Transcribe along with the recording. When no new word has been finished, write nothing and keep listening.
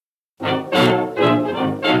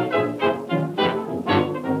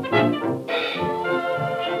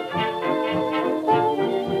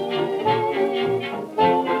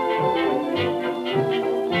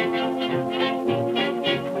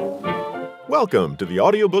Welcome to the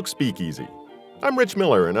Audiobook Speakeasy. I'm Rich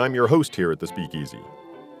Miller, and I'm your host here at the Speakeasy.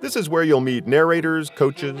 This is where you'll meet narrators,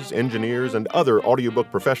 coaches, engineers, and other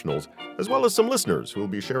audiobook professionals, as well as some listeners who will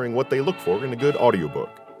be sharing what they look for in a good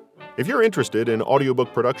audiobook. If you're interested in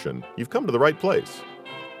audiobook production, you've come to the right place.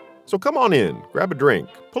 So come on in, grab a drink,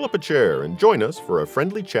 pull up a chair, and join us for a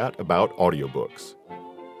friendly chat about audiobooks.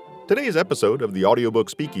 Today's episode of the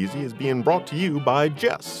Audiobook Speakeasy is being brought to you by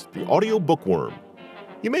Jess, the audio bookworm.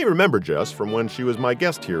 You may remember Jess from when she was my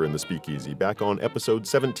guest here in the Speakeasy back on episode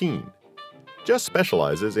 17. Jess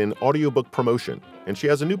specializes in audiobook promotion, and she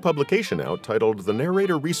has a new publication out titled The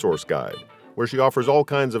Narrator Resource Guide, where she offers all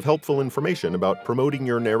kinds of helpful information about promoting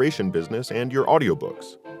your narration business and your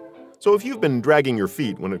audiobooks. So if you've been dragging your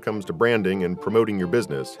feet when it comes to branding and promoting your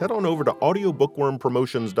business, head on over to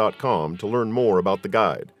audiobookwormpromotions.com to learn more about the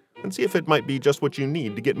guide and see if it might be just what you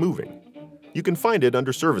need to get moving. You can find it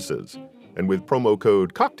under Services, and with promo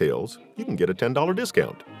code COCKTAILS, you can get a $10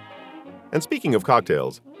 discount. And speaking of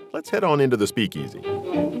cocktails, let's head on into the Speakeasy.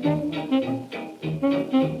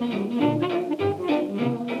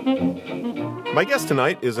 My guest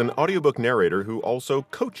tonight is an audiobook narrator who also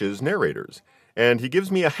coaches narrators, and he gives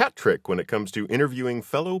me a hat trick when it comes to interviewing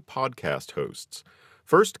fellow podcast hosts.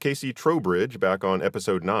 First, Casey Trowbridge back on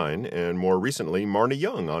episode 9, and more recently, Marna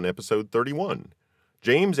Young on episode 31.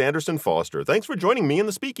 James Anderson Foster, thanks for joining me in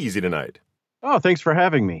the Speakeasy tonight. Oh, thanks for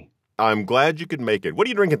having me. I'm glad you could make it. What are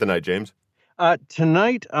you drinking tonight, James?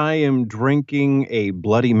 Tonight I am drinking a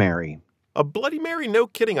Bloody Mary. A Bloody Mary? No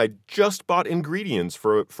kidding. I just bought ingredients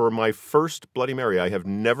for my first Bloody Mary. I have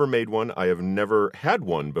never made one. I have never had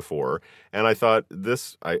one before. And I thought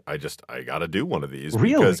I got to do one of these.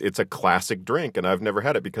 Really? Because it's a classic drink, and I've never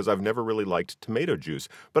had it because I've never really liked tomato juice.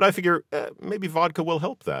 But I figure maybe vodka will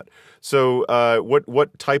help that. So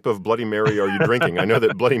what type of Bloody Mary are you drinking? I know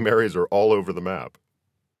that Bloody Marys are all over the map.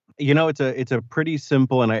 You know, it's a pretty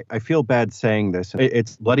simple, and I feel bad saying this.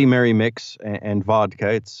 It's Bloody Mary mix and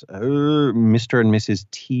vodka. It's Mr. and Mrs.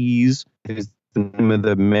 T's is the name of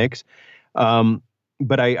the mix.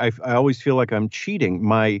 But I always feel like I'm cheating.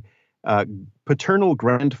 My paternal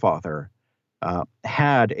grandfather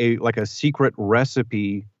had a secret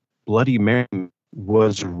recipe. Bloody Mary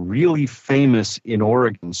was really famous in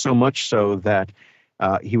Oregon, so much so that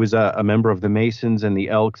he was a member of the Masons and the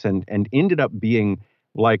Elks, and ended up being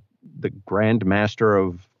like the Grand Master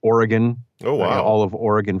of Oregon. Oh, wow. All of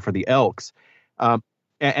Oregon for the Elks.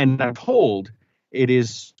 And I'm told it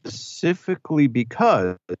is specifically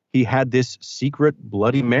because he had this secret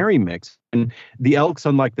Bloody Mary mix. And the Elks,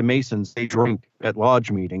 unlike the Masons, they drink at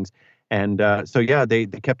lodge meetings. And they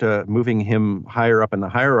kept moving him higher up in the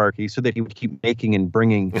hierarchy so that he would keep making and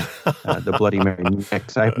bringing the Bloody Mary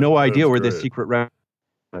mix. I have no idea where this secret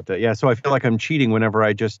But so I feel like I'm cheating whenever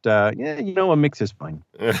I just, a mix is fine.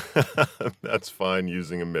 That's fine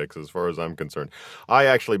using a mix as far as I'm concerned. I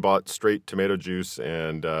actually bought straight tomato juice,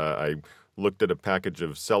 and I looked at a package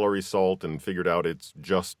of celery salt and figured out it's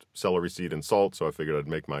just celery seed and salt, so I figured I'd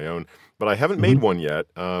make my own. But I haven't made one yet.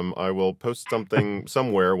 I will post something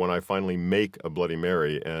somewhere when I finally make a Bloody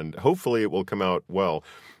Mary, and hopefully it will come out well.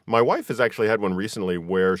 My wife has actually had one recently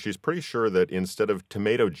where she's pretty sure that instead of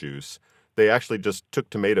tomato juice, they actually just took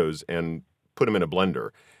tomatoes and put them in a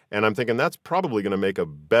blender. And I'm thinking that's probably going to make a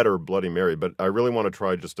better Bloody Mary, but I really want to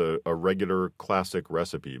try just a regular classic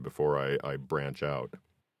recipe before I branch out.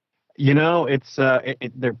 You know,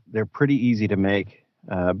 they're pretty easy to make,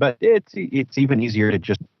 but it's even easier to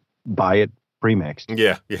just buy it pre-mixed.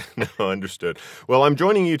 Yeah, no, understood. Well, I'm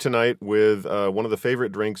joining you tonight with one of the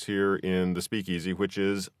favorite drinks here in the Speakeasy, which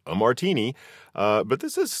is a martini. But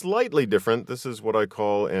this is slightly different. This is what I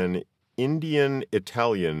call an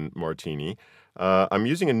Indian-Italian martini. I'm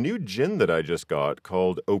using a new gin that I just got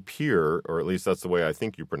called Opihr, or at least that's the way I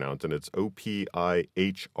think you pronounce it. It's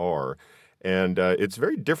Opihr. And it's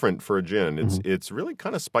very different for a gin. It's really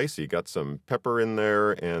kind of spicy. Got some pepper in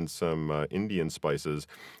there and some Indian spices.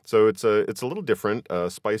 So it's a little different,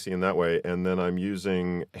 spicy in that way. And then I'm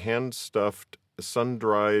using hand-stuffed,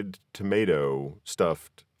 sun-dried tomato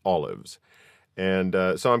stuffed olives. And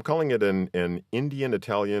so I'm calling it an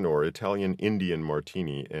Indian-Italian or Italian-Indian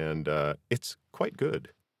martini, and it's quite good.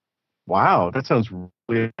 Wow, that sounds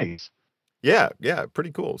really nice. Yeah,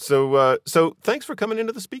 pretty cool. So thanks for coming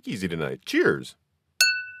into the Speakeasy tonight. Cheers.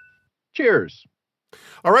 Cheers.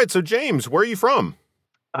 All right, so James, where are you from?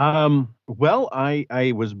 Well,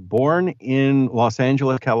 I was born in Los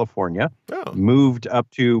Angeles, California. Oh. Moved up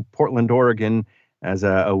to Portland, Oregon as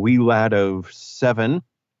a wee lad of 7.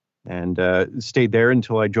 And stayed there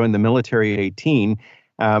until I joined the military at 18.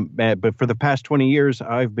 But for the past 20 years,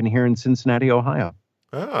 I've been here in Cincinnati, Ohio.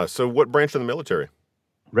 Ah, so what branch of the military?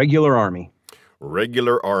 Regular Army.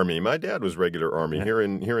 Regular Army. My dad was regular Army. Yeah.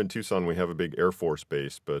 Here in Tucson, we have a big Air Force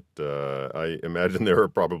base, but I imagine there are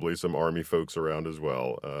probably some Army folks around as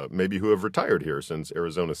well, maybe who have retired here, since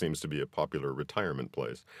Arizona seems to be a popular retirement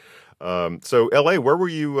place. So L.A., where were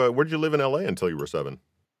you? Where did you live in L.A. until you were 7?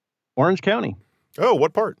 Orange County. Oh,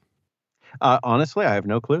 what part? Honestly, I have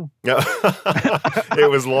no clue. It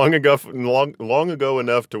was long ago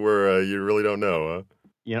enough to where you really don't know,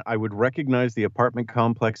 I would recognize the apartment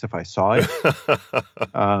complex if I saw it.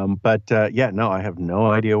 huh? But no, I have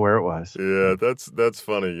no idea where it was. Yeah, that's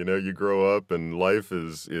funny. You grow up and life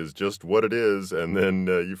is just what it is, and then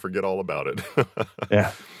you forget all about it.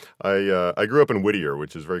 Yeah. I grew up in Whittier,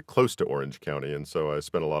 which is very close to Orange County, and so I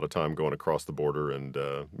spent a lot of time going across the border and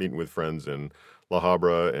meeting with friends in La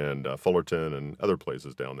Habra and Fullerton and other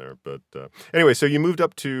places down there. But anyway, so you moved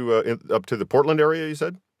up to the Portland area, you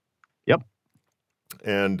said? Yep.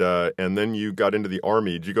 And then you got into the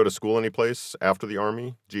Army. Did you go to school any place after the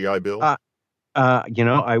Army? GI Bill?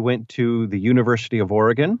 I went to the University of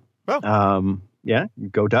Oregon. Oh. Yeah,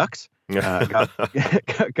 go Ducks.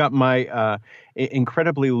 Got my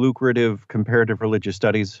incredibly lucrative comparative religious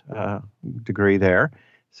studies degree there.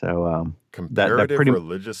 So comparative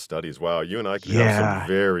religious studies. Wow, you and I could have some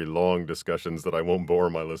very long discussions that I won't bore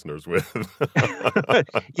my listeners with.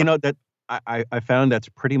 That I found that's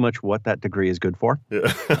pretty much what that degree is good for.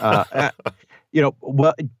 Yeah.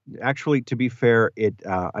 Well, actually, to be fair,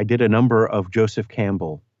 I did a number of Joseph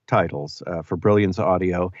Campbell titles for Brilliance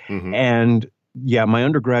Audio, Mm-hmm. and yeah, my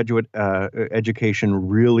undergraduate education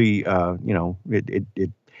really,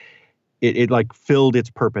 it like filled its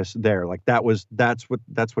purpose there. Like that's what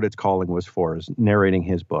its calling was for, is narrating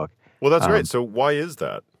his book. Well, that's great. So why is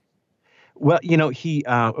that? Well, he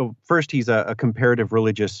first he's a comparative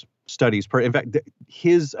religious studies. In fact,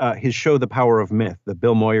 his show, The Power of Myth, the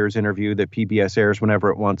Bill Moyers interview that PBS airs whenever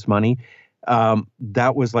it wants money,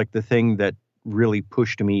 that was like the thing that really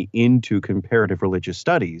pushed me into comparative religious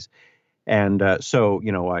studies. And so,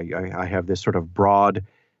 I have this sort of broad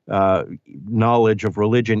knowledge of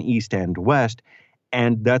religion, East and West,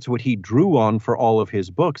 and that's what he drew on for all of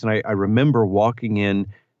his books. And I remember walking in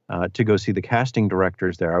to go see the casting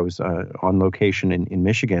directors there. I was on location in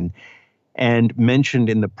Michigan, and mentioned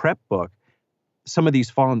in the prep book, some of these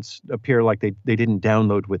fonts appear like they didn't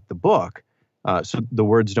download with the book. So the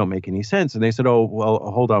words don't make any sense. And they said, oh, well,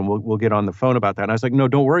 hold on, we'll get on the phone about that. And I was like, no,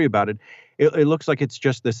 don't worry about it. It looks like it's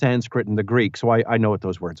just the Sanskrit and the Greek. So I know what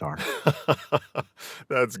those words are.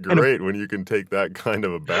 That's great when you can take that kind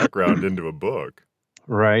of a background into a book.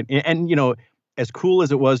 Right. And as cool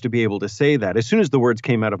as it was to be able to say that, as soon as the words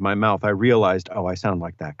came out of my mouth, I realized, oh, I sound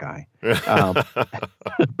like that guy.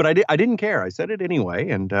 But I didn't care. I said it anyway.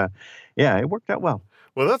 And it worked out well.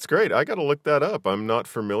 Well, that's great. I got to look that up. I'm not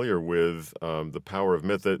familiar with The Power of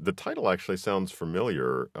Myth. The title actually sounds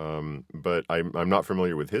familiar, but I'm not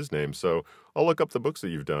familiar with his name. So I'll look up the books that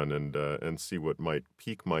you've done and see what might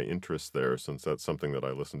pique my interest there, since that's something that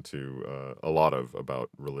I listen to a lot of about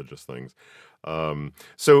religious things.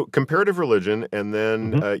 So comparative religion, and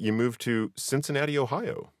then you moved to Cincinnati,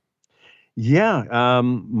 Ohio. Yeah,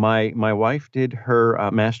 my wife did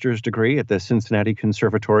her master's degree at the Cincinnati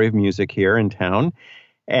Conservatory of Music here in town.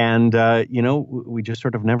 And, we just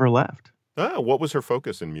sort of never left. What was her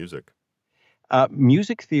focus in music?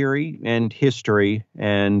 Music theory and history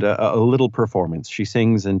and a little performance. She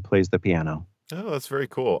sings and plays the piano. Oh, that's very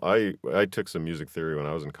cool. I took some music theory when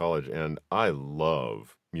I was in college, and I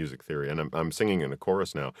love music theory. And I'm singing in a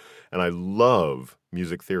chorus now, and I love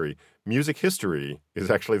music theory. Music history is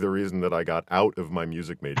actually the reason that I got out of my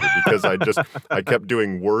music major, because I kept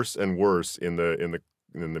doing worse and worse in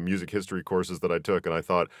the music history courses that I took, and I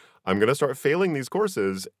thought, I'm going to start failing these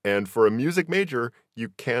courses, and for a music major, you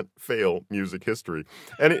can't fail music history.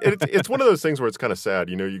 And it's one of those things where it's kind of sad.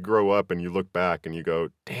 You grow up and you look back and you go,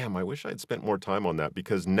 damn, I wish I'd spent more time on that,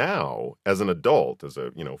 because now, as an adult, as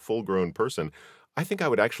a full-grown person, I think I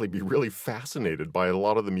would actually be really fascinated by a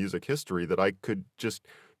lot of the music history that I could just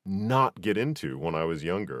not get into when I was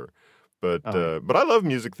younger. But I love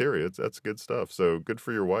music theory. That's good stuff. So good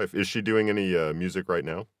for your wife. Is she doing any music right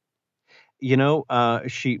now?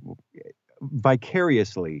 She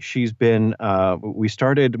vicariously, she's been, we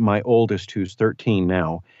started my oldest, who's 13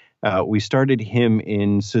 now. We started him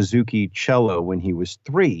in Suzuki cello when he was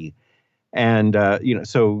 3. And,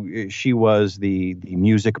 so she was the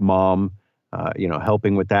music mom,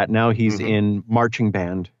 helping with that. Now he's in marching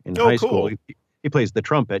band in high school. Cool. He plays the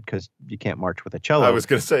trumpet because you can't march with a cello. I was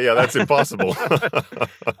going to say, yeah, that's impossible.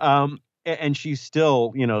 And she's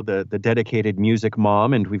still, the dedicated music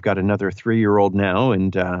mom, and we've got another 3-year-old now,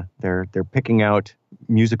 and they're picking out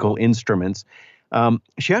musical instruments.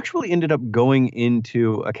 She actually ended up going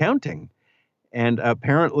into accounting. And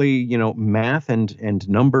apparently, math and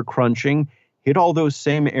number crunching hit all those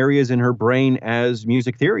same areas in her brain as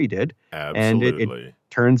music theory did. And it Absolutely.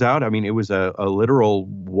 turns out, I mean, it was a literal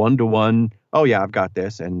one-to-one. Oh yeah, I've got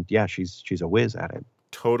this. And yeah, she's a whiz at it.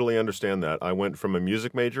 Totally understand that. I went from a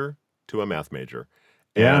music major to a math major,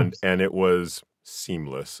 Yeah. and it was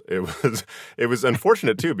seamless. It was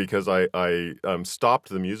unfortunate too because I stopped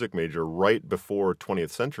the music major right before 20th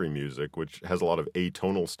century music, which has a lot of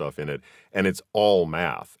atonal stuff in it, and it's all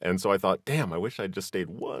math. And so I thought, damn, I wish I'd just stayed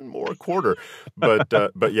one more quarter.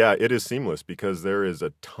 But yeah, it is seamless because there is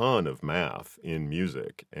a ton of math in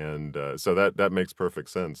music, and so that makes perfect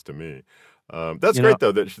sense to me. That's You know, great,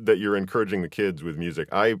 though, that you're encouraging the kids with music.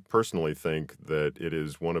 I personally think that it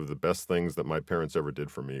is one of the best things that my parents ever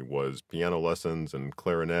did for me was piano lessons and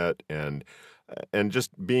clarinet and just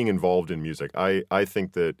being involved in music. I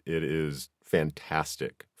think that it is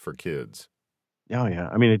fantastic for kids. oh yeah.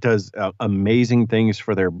 I mean, it does amazing things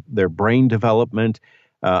for their brain development,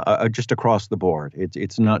 just across the board.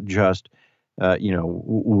 It's not just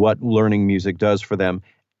what learning music does for them,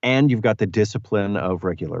 and you've got the discipline of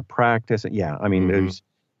regular practice. Yeah, I mean, Hmm. there's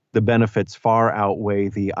the benefits far outweigh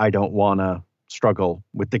the I don't wanna struggle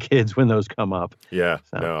with the kids when those come up. Yeah,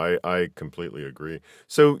 So. no, I completely agree.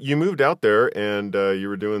 So you moved out there, and you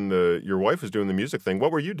were doing your wife was doing the music thing.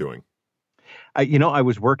 What were you doing? I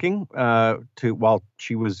was working while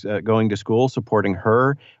she was going to school, supporting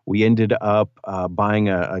her. We ended up buying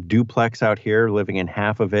a duplex out here, living in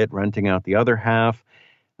half of it, renting out the other half.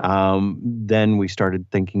 Then we started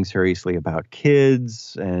thinking seriously about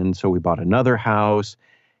kids, and so we bought another house.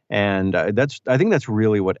 And I think that's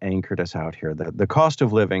really what anchored us out here. The cost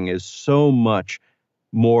of living is so much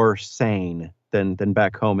more sane than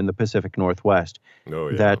back home in the Pacific Northwest. Oh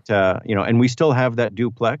yeah. That and we still have that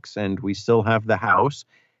duplex, and we still have the house,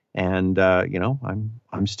 and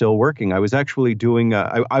I'm still working. I was actually doing.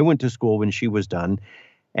 I went to school when she was done,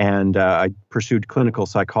 and I pursued clinical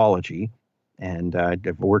psychology, and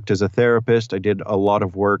I've worked as a therapist. I did a lot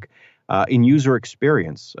of work in user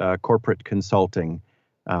experience, corporate consulting.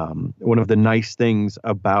 One of the nice things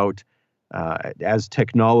about as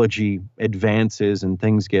technology advances and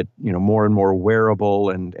things get more and more wearable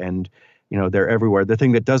and they're everywhere. The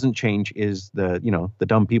thing that doesn't change is the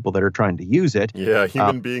dumb people that are trying to use it. Yeah, Uh,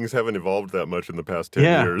 human beings haven't evolved that much in the past 10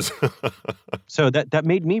 yeah, years. so that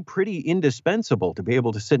made me pretty indispensable to be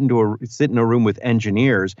able to sit in a room with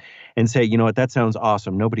engineers and say, you know what, that sounds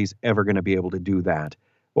awesome. Nobody's ever going to be able to do that,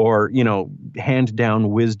 or hand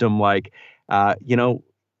down wisdom like,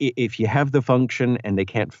 if you have the function and they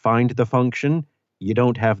can't find the function, you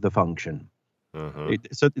don't have the function. Uh-huh.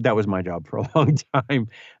 So that was my job for a long time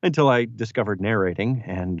until I discovered narrating,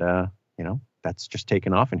 and that's just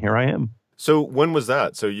taken off, and here I am. So when was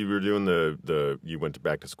that? So you were doing you went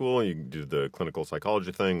back to school, you did the clinical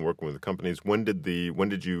psychology thing, working with the companies. When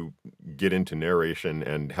did you get into narration,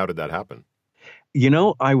 and how did that happen?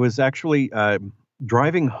 I was actually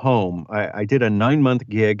driving home. I did a 9-month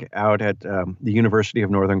gig out at the University of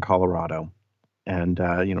Northern Colorado, and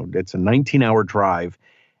it's a 19-hour drive,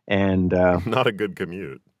 and Not a good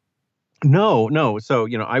commute. no, no. So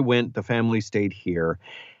I went. The family stayed here,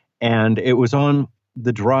 and it was on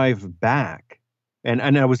the drive back. And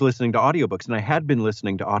I was listening to audiobooks, and I had been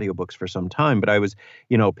listening to audiobooks for some time, but I was,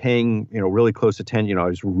 paying, really close attention. I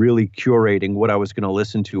was really curating what I was going to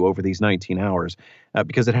listen to over these 19 hours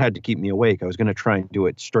because it had to keep me awake. I was going to try and do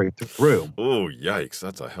it straight through. Oh, yikes.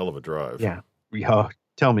 That's a hell of a drive. Yeah. Yeah.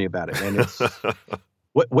 Tell me about it. And it's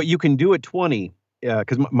what you can do at 20,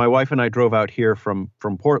 because my wife and I drove out here from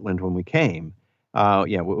Portland when we came.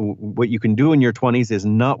 What you can do in your 20s is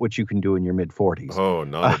not what you can do in your mid 40s. Oh,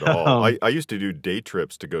 not at all. Um, I used to do day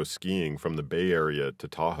trips to go skiing from the Bay Area to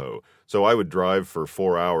Tahoe. So I would drive for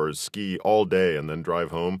 4 hours, ski all day, and then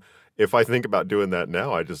drive home. If I think about doing that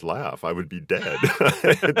now, I just laugh. I would be dead.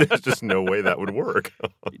 There's just no way that would work.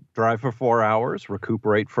 Drive for 4 hours,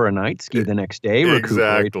 recuperate for a night, ski the next day,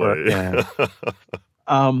 recuperate Exactly. yeah.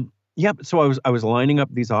 So I was lining up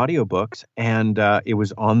these audiobooks, and it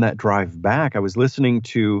was on that drive back. I was listening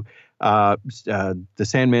to the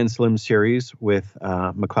Sandman Slim series with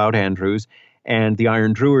MacLeod Andrews and the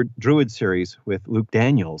Iron Druid series with Luke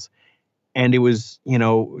Daniels. And it was,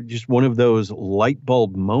 just one of those light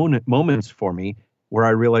bulb moments for me where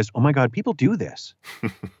I realized, oh my God, people do this.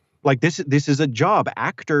 Like this is a job.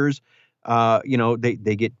 Actors,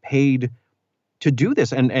 they get paid to do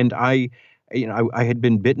this. And I had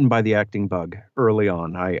been bitten by the acting bug early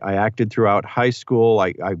on. I acted throughout high school.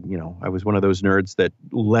 I was one of those nerds that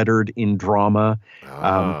lettered in drama. Um,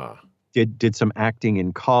 Ah, did some acting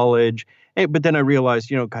in college, But then I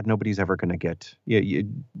realized, God, nobody's ever going to get you're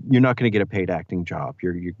not going to get a paid acting job.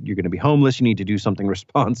 You're going to be homeless. You need to do something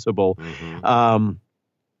responsible. Mm-hmm.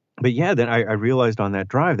 But yeah, then I realized on that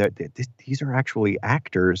drive that these are actually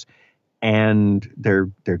actors, and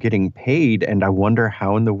they're getting paid. And I wonder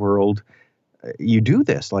how in the world you do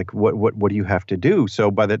this. Like, what do you have to do?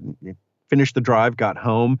 So finished the drive, got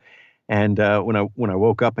home, and when I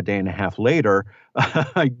woke up a day and a half later,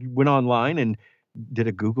 I went online and did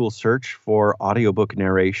a Google search for audiobook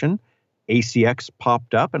narration. ACX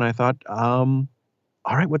popped up, and I thought, all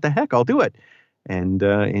right, what the heck, I'll do it. And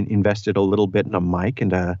invested a little bit in a mic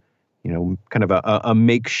and kind of a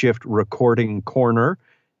makeshift recording corner.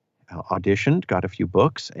 Auditioned, got a few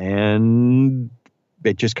books, and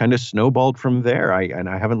it just kind of snowballed from there.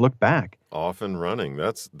 I haven't looked back. Off and running.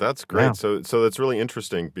 That's great. Yeah. So that's really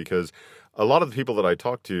interesting because a lot of the people that I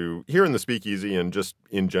talk to here in the Speakeasy and just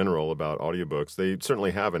in general about audiobooks, they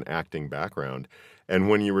certainly have an acting background. And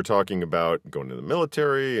when you were talking about going to the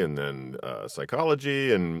military and then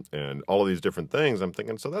psychology and all of these different things, I'm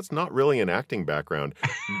thinking, so that's not really an acting background.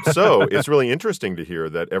 So it's really interesting to hear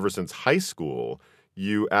that ever since high school,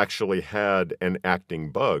 you actually had an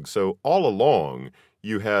acting bug. So all along,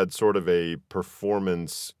 you had sort of a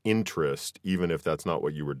performance interest, even if that's not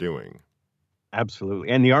what you were doing. Absolutely.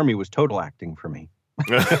 And the Army was total acting for me.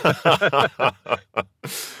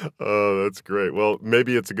 Oh, that's great. Well,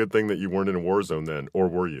 maybe it's a good thing that you weren't in a war zone then, or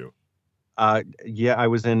were you? Yeah, I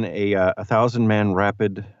was in a 1,000-man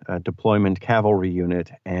rapid deployment cavalry unit,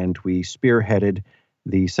 and we spearheaded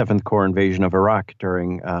the 7th Corps invasion of Iraq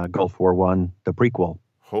during Gulf War I, the prequel.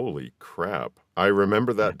 Holy crap. I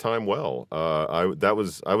remember that time well. I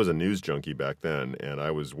was a news junkie back then, and I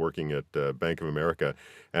was working at Bank of America,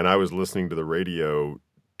 and I was listening to the radio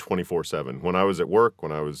 24/7. When I was at work,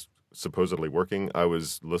 when I was supposedly working, I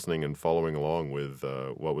was listening and following along with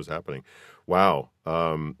what was happening. Wow.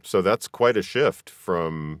 So that's quite a shift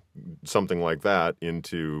from something like that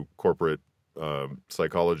into corporate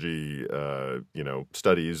psychology,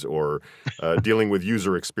 studies or dealing with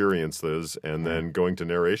user experiences, and then going to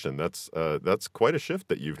narration. That's quite a shift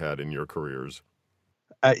that you've had in your careers.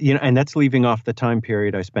 And that's leaving off the time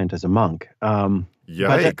period I spent as a monk.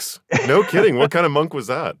 Yikes! No kidding. What kind of monk was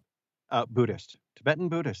that? Buddhist, Tibetan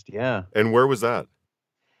Buddhist. Yeah. And where was that?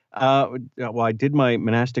 Well, I did my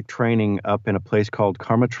monastic training up in a place called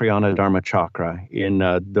Karmatriana Dharma Chakra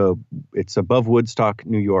it's above Woodstock,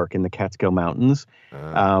 New York, in the Catskill Mountains.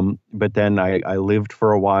 But then I lived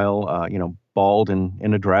for a while, bald and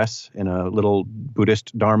in a dress in a little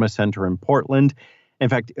Buddhist Dharma center in Portland. In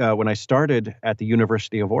fact, when I started at the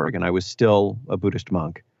University of Oregon, I was still a Buddhist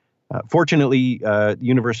monk. Fortunately, the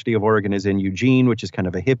University of Oregon is in Eugene, which is kind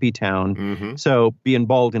of a hippie town. Mm-hmm. So being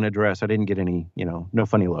bald in a dress, I didn't get any, no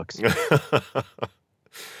funny looks.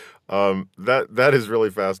 That is really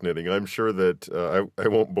fascinating. I'm sure that I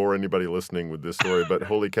won't bore anybody listening with this story, but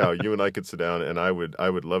holy cow, you and I could sit down and I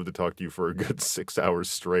would love to talk to you for a good 6 hours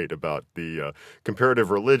straight about the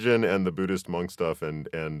comparative religion and the Buddhist monk stuff and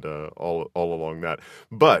all along that.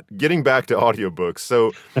 But getting back to audiobooks,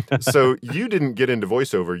 so you didn't get into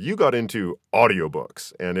voiceover, you got into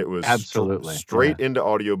audiobooks, and it was absolutely straight into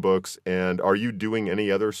audiobooks. And are you doing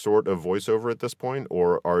any other sort of voiceover at this point,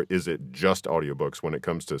 or is it just audiobooks when it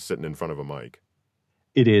comes to sitting in front of a mic?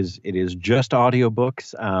 It is just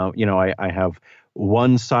audiobooks. I have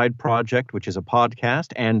one side project, which is a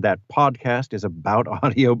podcast, and that podcast is about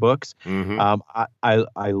audiobooks. Mm-hmm.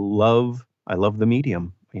 I love the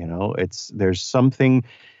medium. There's something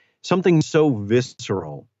so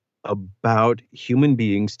visceral about human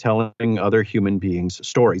beings telling other human beings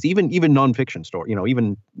stories, even nonfiction story,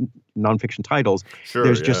 even nonfiction titles. Sure,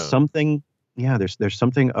 there's just something. Yeah, there's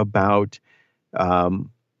something about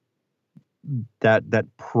that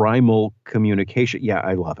primal communication. Yeah,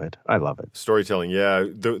 I love it. Storytelling. Yeah.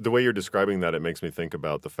 The way you're describing that, it makes me think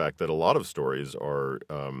about the fact that a lot of stories are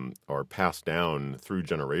passed down through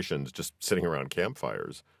generations, just sitting around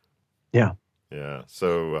campfires. Yeah. Yeah.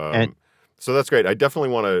 So, so that's great. I definitely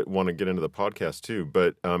want to get into the podcast too,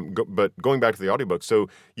 but going back to the audiobook. So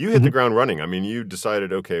you hit the ground running. I mean, you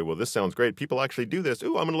decided, okay, well, this sounds great. People actually do this.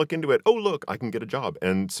 Ooh, I'm going to look into it. Oh, look, I can get a job.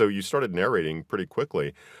 And so you started narrating pretty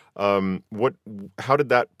quickly. How did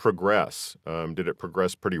that progress? Did it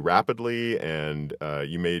progress pretty rapidly, and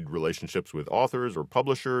you made relationships with authors or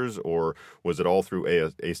publishers, or was it all through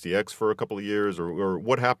ACX for a couple of years, or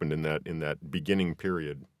what happened in that beginning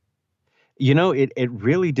period? It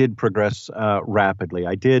really did progress rapidly.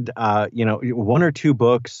 I did, one or two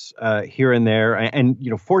books here and there.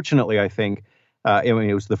 And fortunately, I think,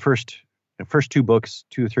 it was the first two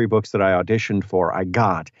or three books that I auditioned for, I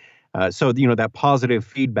got. So that positive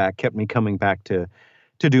feedback kept me coming back to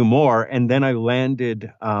do more. And then I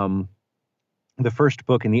landed the first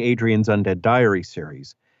book in the Adrian's Undead Diary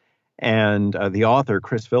series. And the author,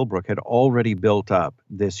 Chris Philbrook, had already built up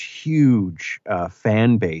this huge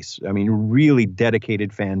fan base. I mean, really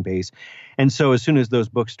dedicated fan base. And so as soon as those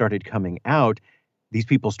books started coming out, these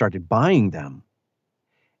people started buying them.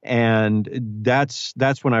 And that's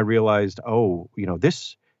when I realized,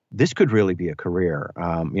 this could really be a career.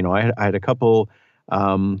 I had a couple,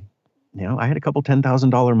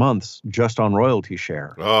 $10,000 months just on royalty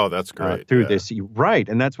share. Oh, that's great. Through this, right?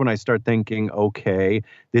 And that's when I start thinking, okay,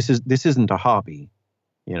 this isn't a hobby,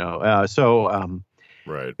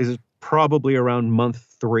 Right. This is probably around month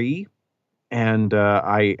 3. And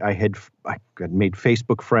I had made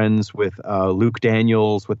Facebook friends with Luke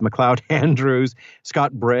Daniels, with McLeod Andrews,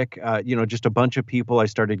 Scott Brick, just a bunch of people. I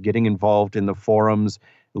started getting involved in the forums,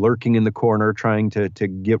 lurking in the corner, trying to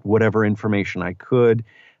get whatever information I could.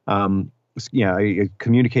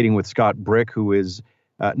 Communicating with Scott Brick, who is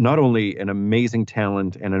not only an amazing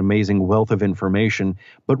talent and an amazing wealth of information,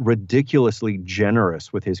 but ridiculously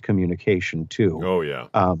generous with his communication too. Oh, yeah.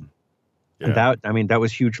 And that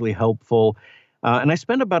was hugely helpful. And I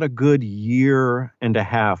spent about a good year and a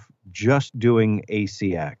half just doing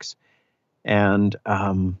ACX. And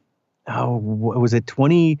was it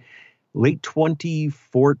late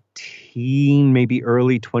 2014, maybe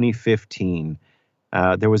early 2015?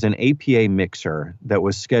 There was an APA mixer that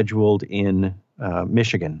was scheduled in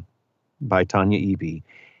Michigan by Tanya Eby.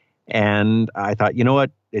 And I thought, you know what?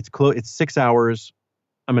 It's 6 hours.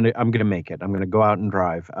 I'm gonna make it. I'm gonna go out and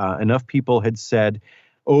drive. Enough people had said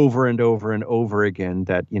over and over and over again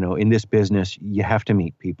that in this business you have to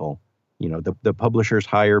meet people. The publishers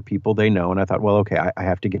hire people they know, and I thought, well, okay, I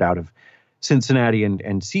have to get out of Cincinnati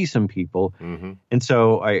and see some people. Mm-hmm. And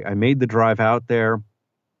so I made the drive out there,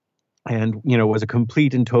 and was a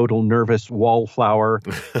complete and total nervous wallflower.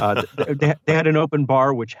 They had an open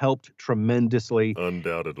bar, which helped tremendously,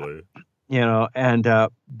 undoubtedly. And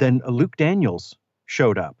then Luke Daniels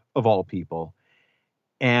showed up, of all people.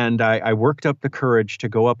 And I worked up the courage to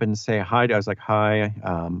go up and say hi. I was like, hi,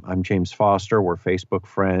 I'm James Foster. We're Facebook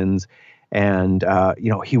friends. And,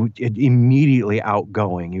 he was immediately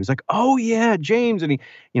outgoing. He was like, oh, yeah, James. And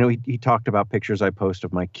he talked about pictures I post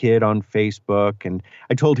of my kid on Facebook. And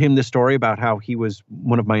I told him the story about how he was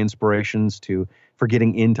one of my inspirations for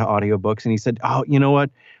getting into audiobooks. And he said, oh, you know what?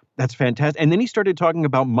 That's fantastic. And then he started talking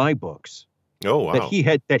about my books. Oh, wow.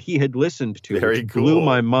 That he had listened to, Very which cool. blew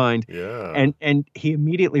my mind. Yeah. And he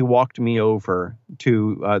immediately walked me over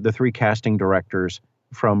to the 3 casting directors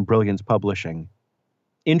from Brilliance Publishing,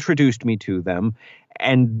 introduced me to them,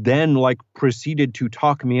 and then proceeded to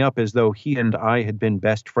talk me up as though he and I had been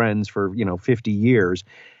best friends for 50 years.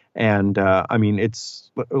 And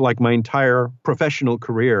it's like my entire professional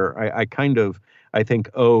career. I think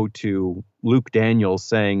owe to Luke Daniels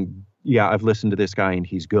saying, yeah, I've listened to this guy and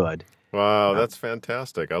he's good. Wow, that's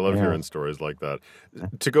fantastic. I love hearing stories like that.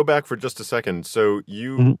 To go back for just a second, so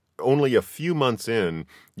you only a few months in,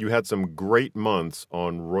 you had some great months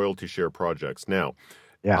on royalty share projects. Now,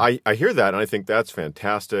 I hear that and I think that's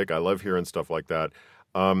fantastic. I love hearing stuff like that.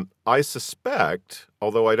 I suspect,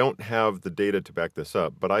 although I don't have the data to back this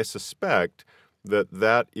up, but I suspect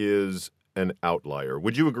that is an outlier.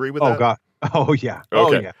 Would you agree with that? Oh, God. Oh, yeah.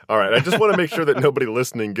 Okay. Oh, yeah. All right. I just want to make sure that nobody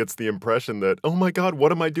listening gets the impression that, oh, my God,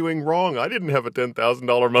 what am I doing wrong? I didn't have a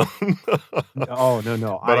 $10,000 month. Oh,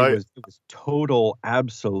 no. But it was total,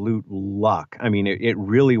 absolute luck. I mean, it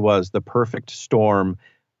really was the perfect storm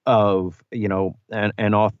of,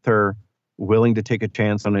 an author willing to take a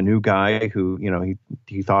chance on a new guy who,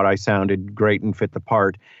 he thought I sounded great and fit the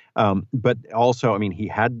part. But also, he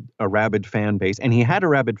had a rabid fan base, and he had a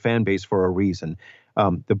rabid fan base for a reason.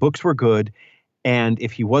 The books were good, and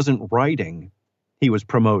if he wasn't writing, he was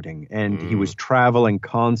promoting, and he was traveling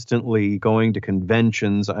constantly, going to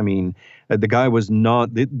conventions. The guy was not,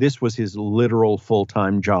 this was his literal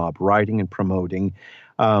full-time job, writing and promoting.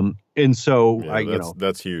 And so,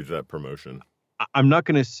 that's huge, that promotion. I'm not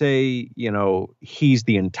going to say, he's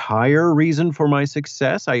the entire reason for my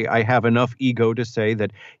success. I have enough ego to say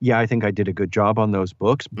that, yeah, I think I did a good job on those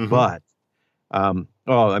books, but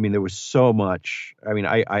there was so much.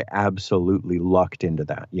 I absolutely lucked into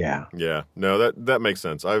that. Yeah. Yeah. No, that makes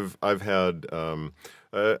sense. I've had,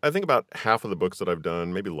 I think about half of the books that I've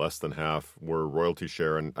done, maybe less than half, were royalty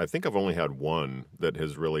share, and I think I've only had one that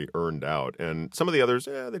has really earned out. And some of the others,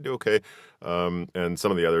 they do okay, and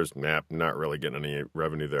some of the others, not really getting any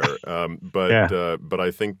revenue there. But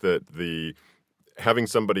I think that having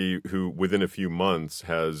somebody who within a few months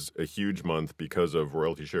has a huge month because of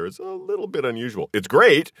royalty share is a little bit unusual. It's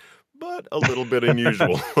great, but a little bit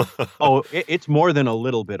unusual. Oh, it's more than a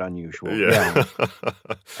little bit unusual. Yeah.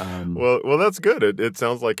 Um, Well, that's good. It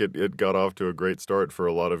sounds like it got off to a great start for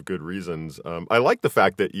a lot of good reasons. I like the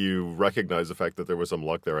fact that you recognize the fact that there was some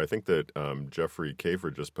luck there. I think that Jeffrey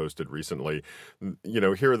Kafer just posted recently,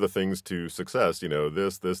 here are the things to success,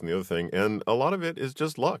 this, and the other thing. And a lot of it is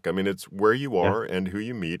just luck. I mean, it's where you are and who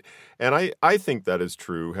you meet. And I think that is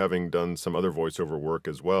true, having done some other voiceover work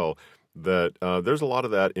as well, that there's a lot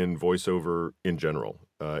of that in voiceover in general.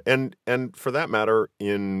 And for that matter,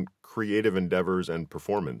 in creative endeavors and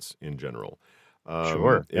performance in general,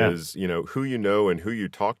 sure. Yeah. is who you know and who you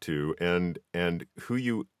talk to, and who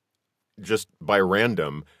you just by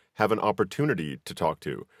random have an opportunity to talk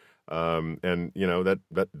to, and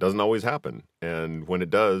that doesn't always happen, and when it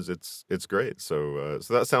does, it's great. So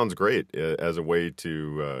that sounds great as a way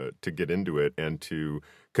to get into it and to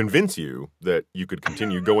convince you that you could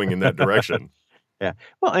continue going in that direction. Yeah.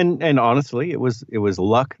 Well, and honestly, it was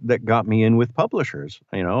luck that got me in with publishers.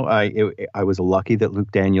 I was lucky that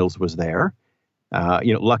Luke Daniels was there.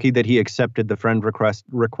 Lucky that he accepted the friend request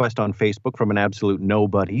on Facebook from an absolute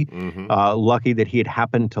nobody. Mm-hmm. Lucky that he had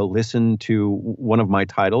happened to listen to one of my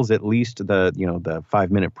titles, at least the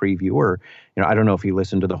 5-minute preview, or I don't know if he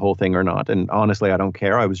listened to the whole thing or not. And honestly, I don't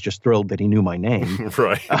care. I was just thrilled that he knew my name.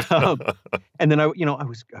 Right. And then I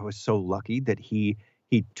was so lucky that he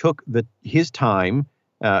took his time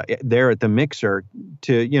there at the mixer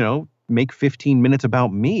to make 15 minutes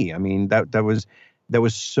about me. I mean, that was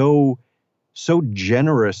so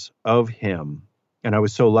generous of him, and I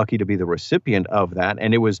was so lucky to be the recipient of that.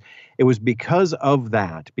 And it was because of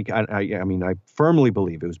that. Because I firmly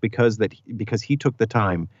believe it was because he took the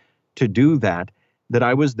time to do that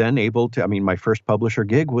I was then able to. I mean, my first publisher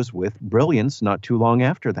gig was with Brilliance not too long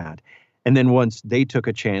after that, and then once they took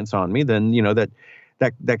a chance on me, then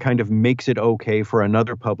that kind of makes it okay for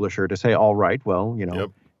another publisher to say, all right, well,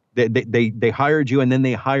 Yep. they hired you, and then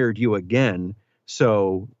they hired you again.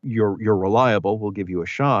 So you're reliable. We'll give you a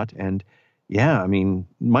shot. And yeah, I mean,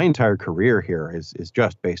 my entire career here is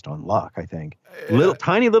just based on luck, I think.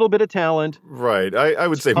 Tiny little bit of talent. Right. I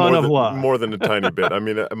would say more than a tiny bit. I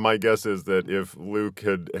mean, my guess is that if Luke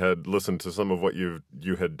had listened to some of what you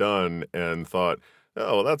had done and thought,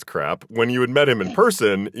 oh, well, that's crap, when you had met him in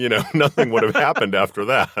person, nothing would have happened after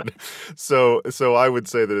that. So I would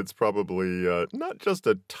say that it's probably not just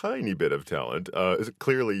a tiny bit of talent.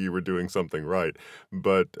 Clearly, you were doing something right,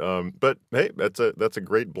 but hey, that's a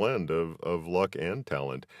great blend of luck and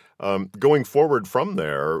talent. Going forward from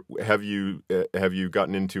there, have you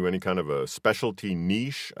gotten into any kind of a specialty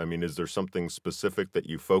niche? I mean, is there something specific that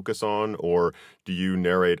you focus on, or do you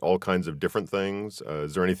narrate all kinds of different things?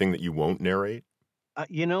 Is there anything that you won't narrate? I'm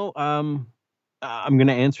going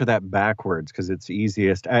to answer that backwards because it's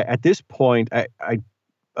easiest. At this point,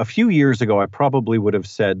 a few years ago, I probably would have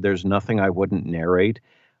said there's nothing I wouldn't narrate.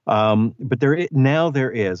 But there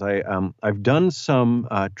is. I've done some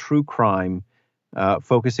true crime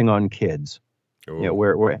focusing on kids.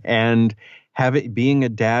 Ooh. And being a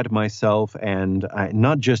dad myself, and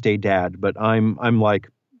not just a dad, but I'm like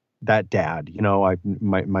that dad.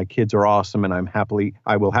 My kids are awesome, and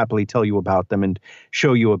I will happily tell you about them and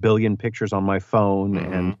show you a billion pictures on my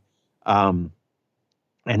phone. Mm-hmm.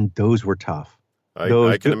 And those were tough. I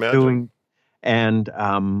can imagine. I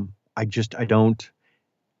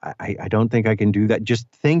don't think I can do that. Just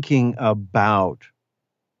thinking about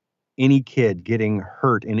any kid getting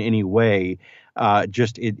hurt in any way,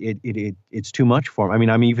 it's too much for me.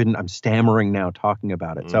 I mean, I'm stammering now talking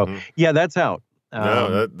about it. Mm-hmm. So yeah, that's out.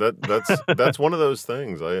 No, that's one of those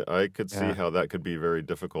things. I could see how that could be very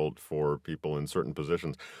difficult for people in certain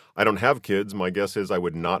positions. I don't have kids. My guess is I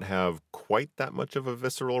would not have quite that much of a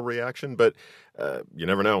visceral reaction, but you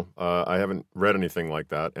never know. I haven't read anything like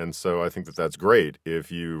that, and so I think that that's great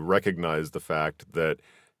if you recognize the fact that,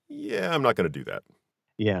 yeah, I'm not going to do that.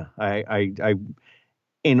 Yeah,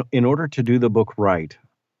 in order to do the book right,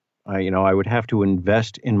 I would have to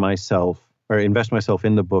invest myself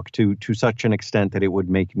in the book to such an extent that it would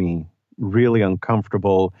make me really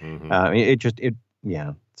uncomfortable.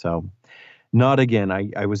 Mm-hmm. So not again.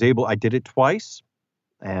 I did it twice,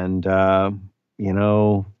 and but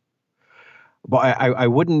I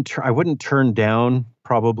wouldn't turn down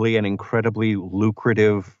probably an incredibly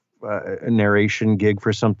lucrative narration gig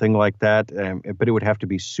for something like that. But it would have to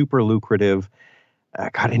be super lucrative.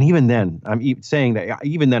 God, and even then, I'm saying that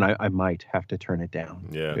even then I might have to turn it down.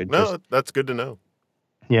 Yeah, that's good to know.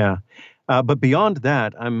 Yeah, but beyond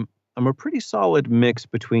that, I'm a pretty solid mix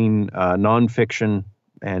between nonfiction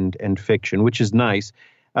and fiction, which is nice.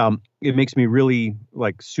 It makes me really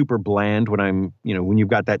like super bland when when you've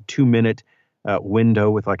got that 2-minute window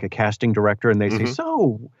with like a casting director, and they say,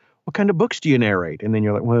 "So, what kind of books do you narrate?" And then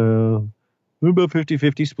you're like, "Well, we're about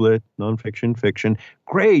 50-50 split, nonfiction, fiction."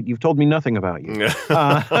 Great, you've told me nothing about you.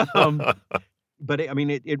 But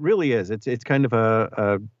it really is. It's kind of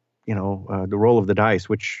the roll of the dice,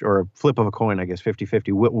 or a flip of a coin, I guess,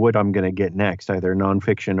 50-50, what I'm going to get next, either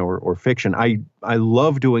nonfiction or fiction. I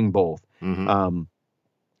love doing both.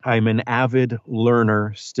 I'm an avid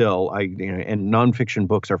learner still. And nonfiction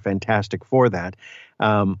books are fantastic for that.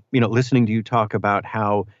 Listening to you talk about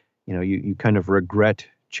how, you kind of regret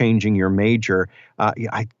changing your major.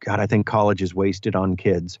 I think college is wasted on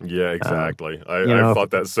kids. Yeah, exactly. I've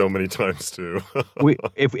thought that so many times too.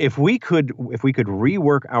 If we could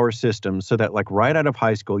rework our system so that, like, right out of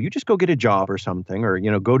high school, you just go get a job or something, or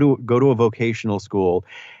go to a vocational school,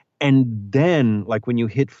 and then, like, when you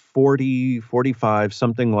hit 40, 45,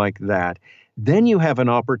 something like that, then you have an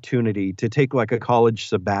opportunity to take like a college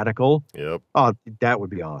sabbatical. Yep. Oh, that would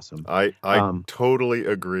be awesome. I totally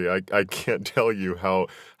agree. I can't tell you how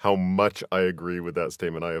much I agree with that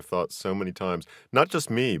statement. I have thought so many times, not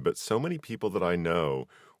just me, but so many people that I know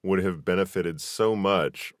would have benefited so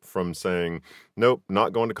much from saying, nope,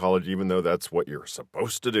 not going to college, even though that's what you're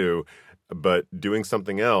supposed to do, but doing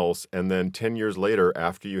something else. And then 10 years later,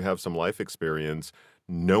 after you have some life experience,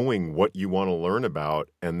 knowing what you want to learn about,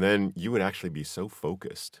 and then you would actually be so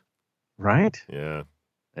focused. Right? Yeah.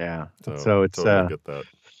 Yeah. So it's totally get that.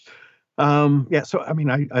 Yeah. So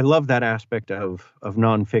I love that aspect of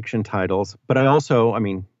nonfiction titles, but I also,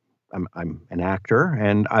 I'm an actor,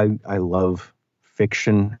 and I love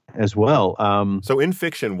fiction as well. So in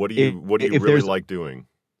fiction, what do you really like doing?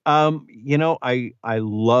 I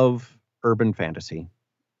love urban fantasy.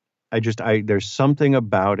 There's something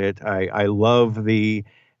about it. I love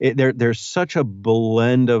there's such a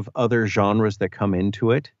blend of other genres that come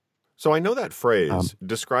into it. So I know that phrase.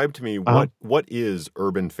 Describe to me what is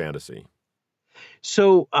urban fantasy?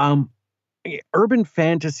 So urban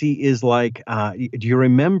fantasy is like, do you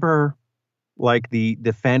remember like the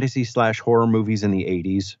fantasy / horror movies in the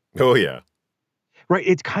 80s? Oh yeah. Right.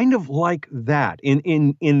 It's kind of like that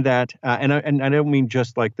in that, and I don't mean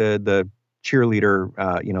just like the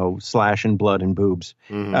cheerleader, slash and blood and boobs.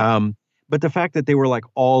 But the fact that they were like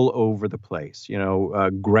all over the place,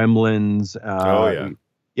 Gremlins.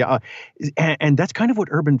 Yeah. And that's kind of what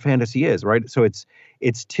urban fantasy is, right? So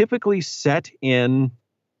it's typically set in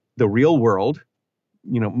the real world,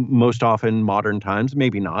 most often modern times,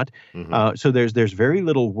 maybe not. So there's very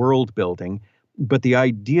little world building, but the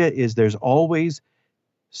idea is there's always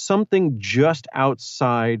something just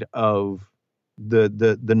outside of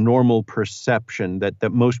the normal perception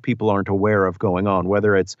that most people aren't aware of going on,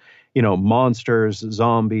 whether it's, monsters,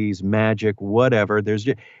 zombies, magic, whatever.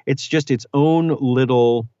 It's just its own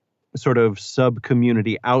little sort of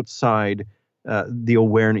sub-community outside the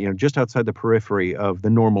awareness, just outside the periphery of the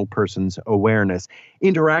normal person's awareness,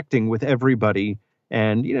 interacting with everybody.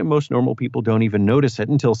 And, most normal people don't even notice it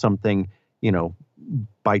until something,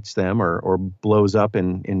 bites them or blows up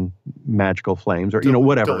in magical flames, or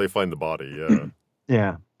whatever. Until they find the body, yeah.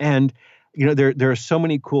 Yeah. And there are so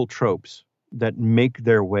many cool tropes that make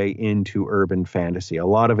their way into urban fantasy. A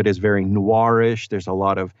lot of it is very noirish. There's a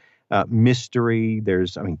lot of mystery.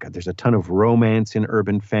 There's a ton of romance in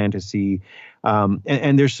urban fantasy,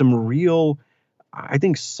 and there's some real, I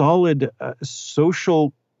think, solid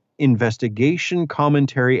social investigation,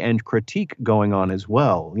 commentary, and critique going on as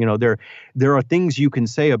well. There are things you can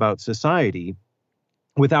say about society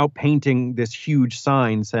without painting this huge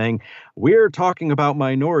sign saying, we're talking about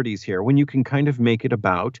minorities here, when you can kind of make it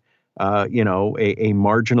about, a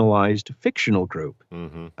marginalized fictional group.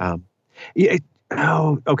 Okay.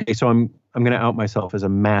 So I'm going to out myself as a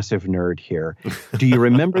massive nerd here. Do you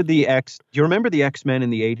remember the X-Men in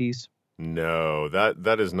the 80s? No,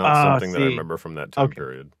 that is not something that I remember from that time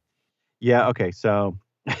period. Yeah. Okay. So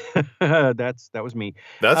that was me.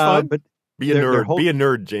 That's fine. But be a nerd. Be a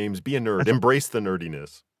nerd, James. Be a nerd. Embrace the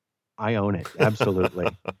nerdiness. I own it. Absolutely.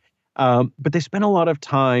 But they spent a lot of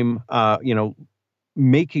time,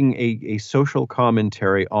 making a social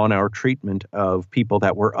commentary on our treatment of people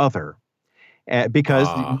that were other. Because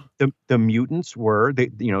the mutants were,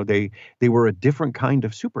 they were a different kind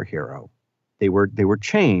of superhero. They were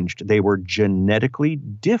changed. They were genetically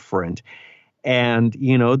different. And,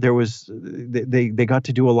 there was, they got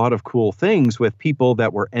to do a lot of cool things with people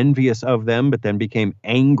that were envious of them, but then became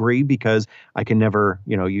angry because I can never,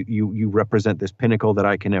 you represent this pinnacle that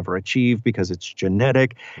I can never achieve because it's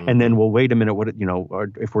genetic. And then, well, wait a minute,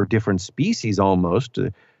 if we're different species almost,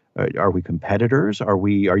 are we competitors? Are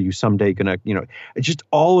you someday going to, just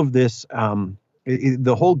all of this,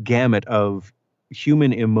 the whole gamut of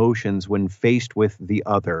human emotions when faced with the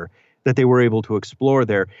other that they were able to explore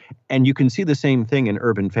there. And you can see the same thing in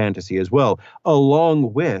urban fantasy as well,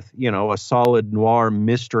 along with, a solid noir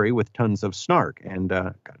mystery with tons of snark. And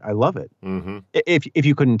I love it. Mm-hmm. If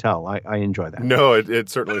you couldn't tell, I enjoy that. No, it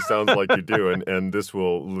certainly sounds like you do. And this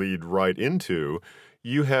will lead right into,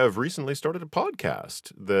 you have recently started a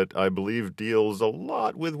podcast that I believe deals a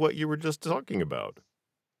lot with what you were just talking about.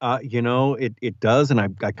 It does, and I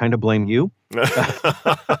kind of blame you.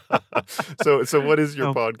 So what is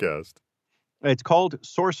your podcast? It's called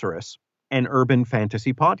Sorceress, an urban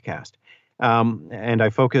fantasy podcast. And I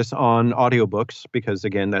focus on audiobooks because,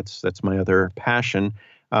 again, that's my other passion.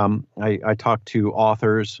 I talk to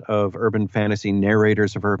authors of urban fantasy,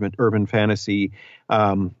 narrators of urban fantasy.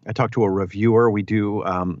 I talk to a reviewer.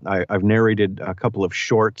 I've narrated a couple of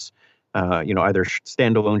shorts, either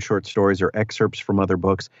standalone short stories or excerpts from other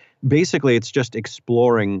books. Basically, it's just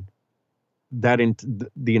exploring the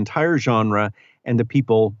entire genre and the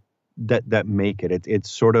people that make it.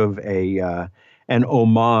 It's sort of an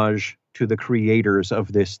homage to the creators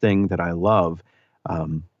of this thing that I love.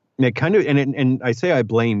 It kind of, and I say I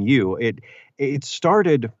blame you. It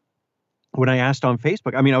started when I asked on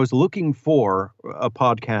Facebook. I mean, I was looking for a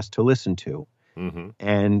podcast to listen to,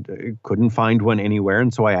 and couldn't find one anywhere.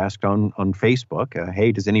 And so I asked on Facebook,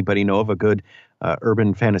 hey, does anybody know of a good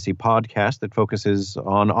urban fantasy podcast that focuses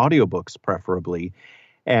on audiobooks, preferably?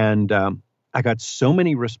 And I got so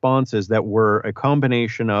many responses that were a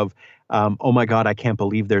combination of, oh my God, I can't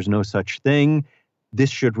believe there's no such thing. This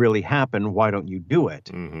should really happen. Why don't you do it?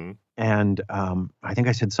 Mm-hmm. And I think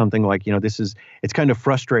I said something like, it's kind of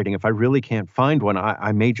frustrating. If I really can't find one,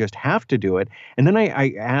 I may just have to do it. And then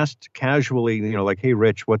I asked casually, like, hey,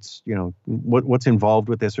 Rich, what's involved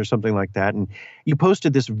with this or something like that. And you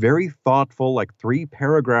posted this very thoughtful, like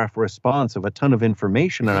 3-paragraph response of a ton of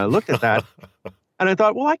information. And I looked at that and I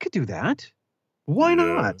thought, well, I could do that. Why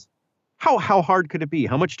not? How hard could it be?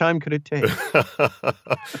 How much time could it take?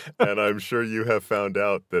 And I'm sure you have found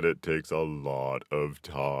out that it takes a lot of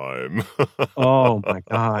time. Oh my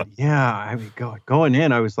God. Yeah. I mean, going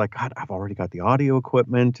in, I was like, God, I've already got the audio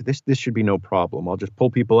equipment. This should be no problem. I'll just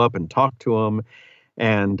pull people up and talk to them.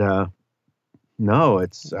 And no,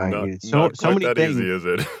 it's not so many that things. easy, is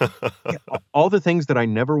it? Yeah, all the things that I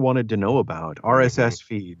never wanted to know about, RSS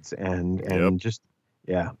feeds and just,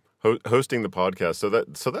 yeah. Hosting the podcast. So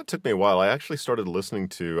that took me a while. I actually started listening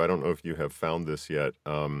to, I don't know if you have found this yet,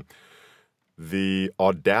 the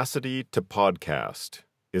Audacity to Podcast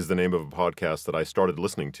is the name of a podcast that I started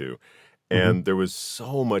listening to. And there was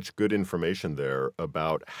so much good information there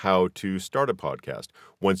about how to start a podcast.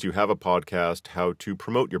 Once you have a podcast, how to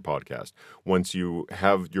promote your podcast. Once you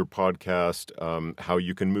have your podcast, how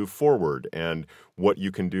you can move forward and what you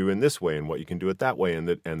can do in this way and what you can do it that way and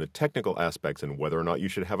the technical aspects and whether or not you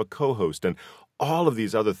should have a co-host and all of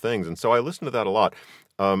these other things. And so I listened to that a lot.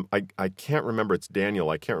 I can't remember. It's Daniel.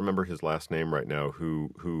 I can't remember his last name right now.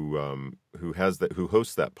 Who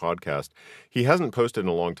hosts that podcast? He hasn't posted in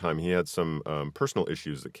a long time. He had some personal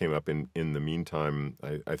issues that came up in the meantime.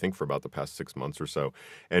 I think for about the past 6 months or so,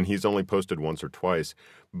 and he's only posted once or twice.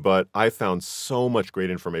 But I found so much great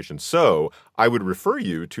information. So I would refer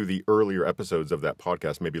you to the earlier episodes of that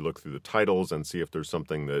podcast. Maybe look through the titles and see if there's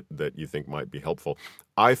something that you think might be helpful.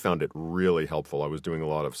 I found it really helpful. I was doing a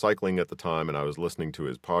lot of cycling at the time, and I was listening to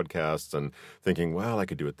his podcasts and thinking, well, I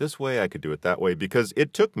could do it this way, I could do it that way, because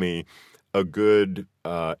it took me a good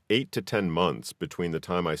 8 to 10 months between the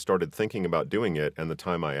time I started thinking about doing it and the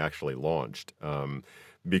time I actually launched.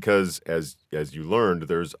 Because as you learned,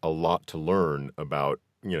 there's a lot to learn about,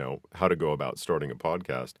 how to go about starting a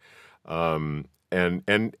podcast. And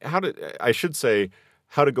how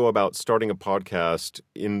to go about starting a podcast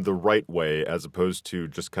in the right way as opposed to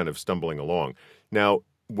just kind of stumbling along. Now,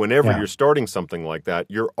 whenever you're starting something like that,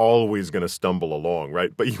 you're always going to stumble along,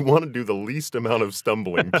 right? But you want to do the least amount of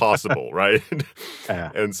stumbling possible, right?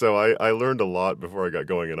 And so I learned a lot before I got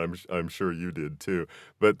going, and I'm sure you did too.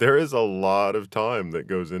 But there is a lot of time that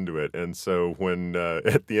goes into it. And so when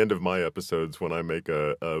at the end of my episodes, when I make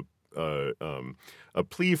a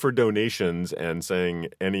plea for donations and saying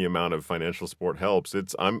any amount of financial support helps,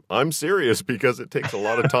 I'm serious, because it takes a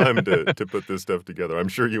lot of time to put this stuff together. I'm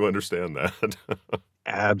sure you understand that.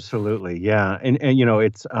 Absolutely. Yeah. And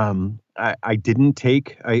it's, I didn't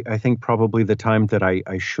take, I think probably the time that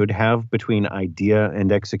I should have between idea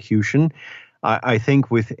and execution. I think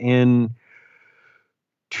within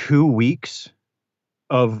 2 weeks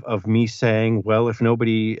of me saying, well, if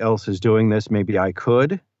nobody else is doing this, maybe I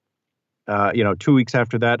could. 2 weeks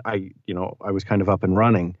after that, I was kind of up and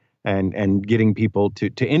running and getting people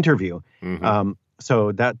to interview.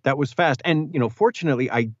 So that was fast. And, fortunately,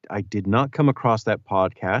 I did not come across that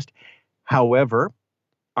podcast. However,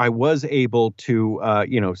 I was able to,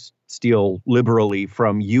 steal liberally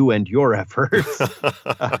from you and your efforts.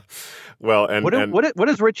 Well, What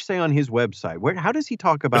does Rich say on his website? How does he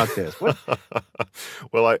talk about this? What?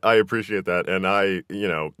 Well, I appreciate that, and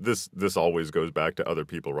this always goes back to other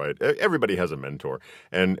people, right? Everybody has a mentor,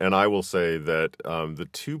 and I will say that the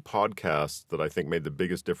two podcasts that I think made the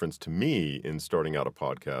biggest difference to me in starting out a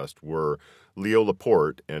podcast were Leo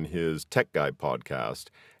Laporte and his Tech Guy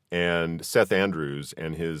podcast, and Seth Andrews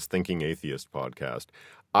and his Thinking Atheist podcast.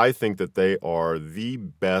 I think that they are the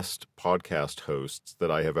best podcast hosts that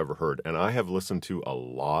I have ever heard. And I have listened to a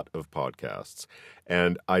lot of podcasts.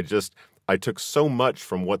 And I took so much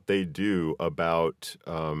from what they do about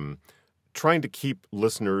trying to keep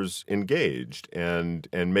listeners engaged and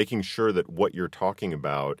making sure that what you're talking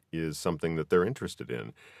about is something that they're interested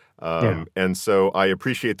in. And so I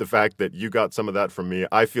appreciate the fact that you got some of that from me.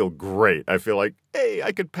 I feel great. I feel like, hey,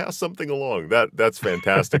 I could pass something along. That's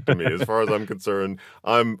fantastic to me. As far as I'm concerned,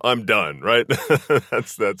 I'm done, right?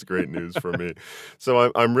 That's great news for me.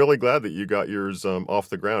 So I'm really glad that you got yours off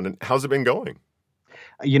the ground. And how's it been going?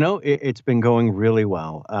 It's been going really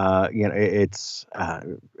well. It's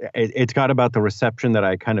got about the reception that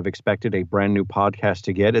I kind of expected a brand new podcast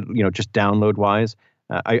to get. Just download wise.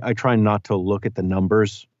 I try not to look at the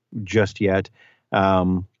numbers just yet,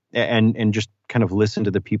 and just kind of listen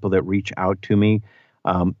to the people that reach out to me.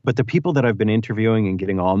 But the people that I've been interviewing and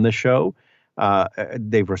getting on the show,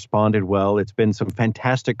 they've responded well. It's been some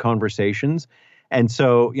fantastic conversations. And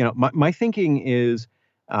so, my thinking is,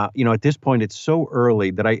 at this point, it's so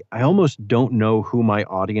early that I almost don't know who my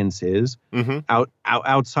audience is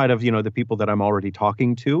outside of, the people that I'm already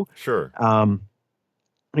talking to. Sure.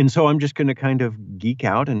 And so I'm just going to kind of geek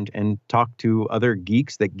out and talk to other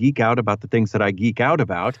geeks that geek out about the things that I geek out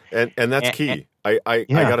about. And that's key. I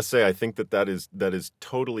got to say, I think that is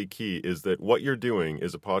totally key, is that what you're doing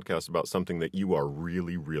is a podcast about something that you are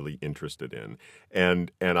really, really interested in.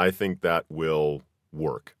 And I think that will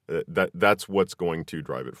work. That's what's going to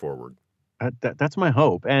drive it forward. That's my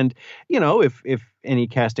hope. And, if any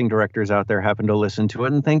casting directors out there happen to listen to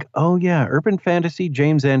it and think, oh, yeah, urban fantasy,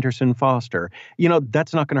 James Anderson Foster,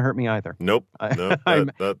 that's not going to hurt me either. Nope. I'm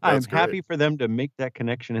that's happy for them to make that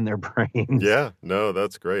connection in their brains. Yeah, no,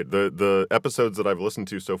 that's great. The episodes that I've listened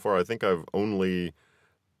to so far, I think that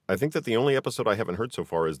the only episode I haven't heard so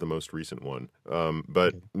far is the most recent one.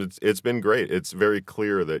 But it's been great. It's very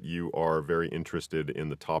clear that you are very interested in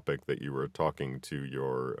the topic that you were talking to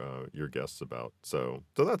your guests about. So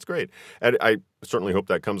that's great. And I certainly hope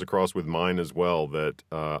that comes across with mine as well, that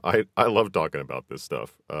I love talking about this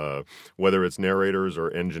stuff. Whether it's narrators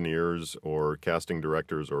or engineers or casting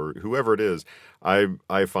directors or whoever it is,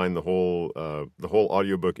 I find the whole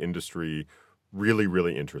audiobook industry really,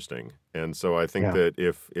 really interesting. And so I think that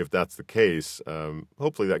if that's the case,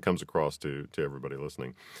 hopefully that comes across to everybody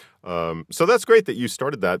listening. So that's great that you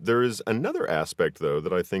started that. There is another aspect, though,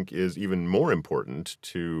 that I think is even more important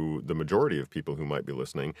to the majority of people who might be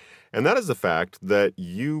listening, and that is the fact that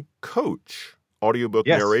you coach audiobook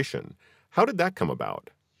narration. How did that come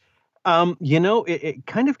about? It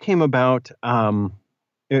kind of came about.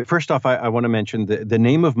 First off, I want to mention the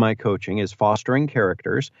name of my coaching is Fostering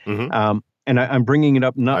Characters. Mm-hmm. And I'm bringing it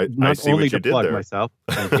up not only to plug there. myself.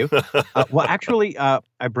 Thank you. Well, actually, I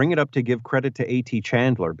bring it up to give credit to A.T.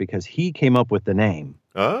 Chandler because he came up with the name.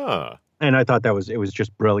 Ah. And I thought it was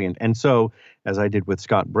just brilliant. And so, as I did with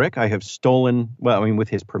Scott Brick, I have stolen, with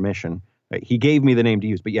his permission. He gave me the name to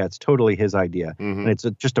use, but it's totally his idea. Mm-hmm. And it's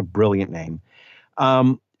just a brilliant name.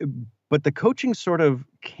 But the coaching sort of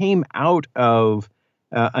came out of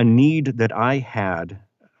a need that I had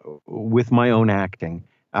with my own acting.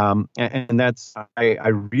 And that's, I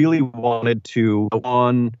really wanted to go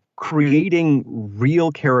on creating real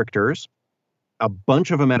characters, a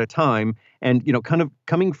bunch of them at a time. And, kind of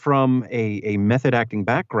coming from a method acting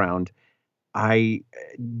background, you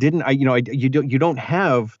don't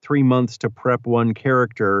have 3 months to prep one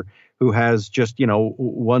character who has just,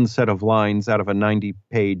 one set of lines out of a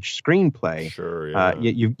 90-page screenplay. Sure, yeah.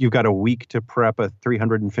 You've got a week to prep a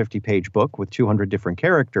 350-page book with 200 different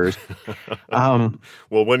characters. Well,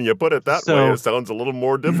 when you put it that way, it sounds a little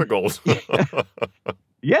more difficult.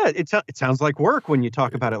 Yeah, it sounds like work when you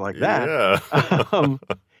talk about it like that. Yeah.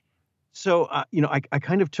 So, I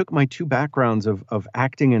kind of took my two backgrounds of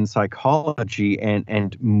acting and psychology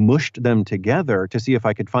and mushed them together to see if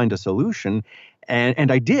I could find a solution.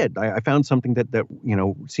 And I did. I found something that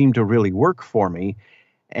seemed to really work for me.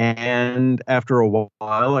 And after a while,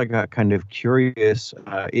 I got kind of curious,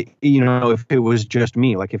 if it was just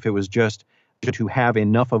me, like if it was just to have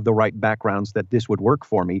enough of the right backgrounds that this would work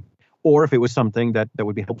for me, or if it was something that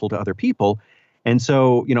would be helpful to other people. And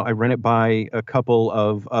so, I ran it by a couple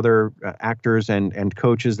of other actors and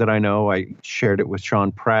coaches that I know. I shared it with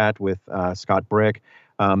Sean Pratt, with Scott Brick.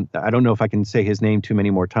 I don't know if I can say his name too many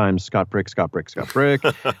more times. Scott Brick.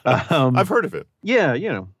 I've heard of it.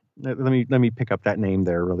 Yeah, let me pick up that name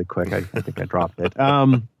there really quick. I think I dropped it.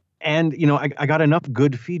 And I got enough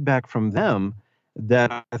good feedback from them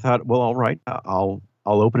that I thought, well, all right, I'll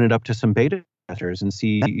open it up to some beta testers and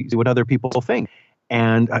see what other people think.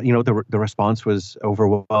 And the response was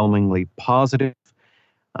overwhelmingly positive.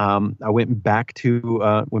 I went back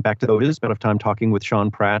to those, spent time talking with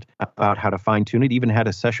Sean Pratt about how to fine tune it. Even had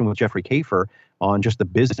a session with Jeffrey Kafer on just the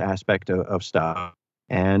business aspect of stuff,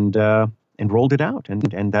 and rolled it out.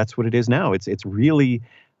 And that's what it is now. It's really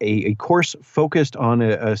a course focused on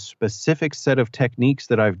a specific set of techniques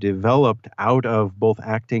that I've developed out of both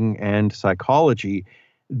acting and psychology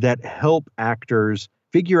that help actors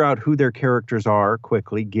figure out who their characters are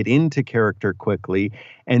quickly, get into character quickly,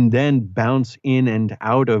 and then bounce in and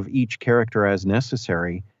out of each character as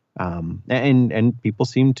necessary. And people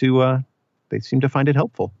seem to find it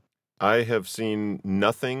helpful. I have seen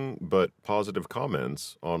nothing but positive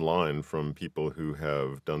comments online from people who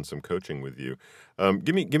have done some coaching with you.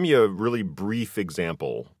 Give me a really brief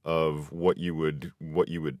example of what you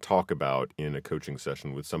would talk about in a coaching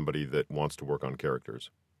session with somebody that wants to work on characters.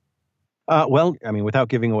 Well, I mean, without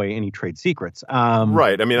giving away any trade secrets.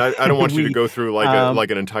 Right. I mean, I don't want you to go through like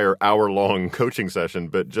an entire hour-long coaching session,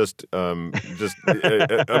 but just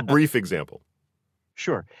a brief example.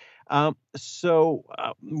 Sure. So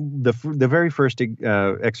the very first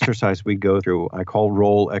exercise we go through, I call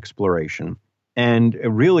role exploration. And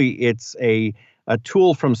really, it's a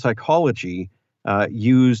tool from psychology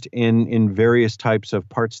used in various types of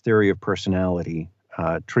parts theory of personality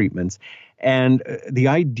treatments. And the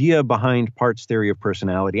idea behind parts theory of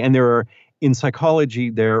personality, and in psychology,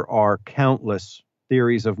 there are countless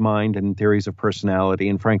theories of mind and theories of personality.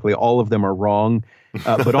 And frankly, all of them are wrong,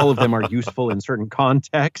 but all of them are useful in certain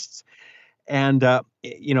contexts. And,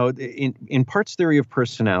 in parts theory of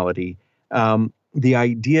personality, the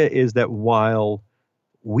idea is that while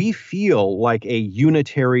we feel like a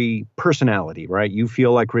unitary personality, right? You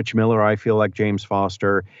feel like Rich Miller, I feel like James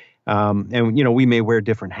Foster. And, we may wear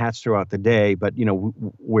different hats throughout the day, but,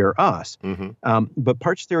 we're us. Mm-hmm. But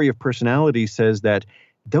parts theory of personality says that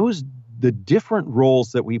the different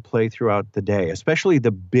roles that we play throughout the day, especially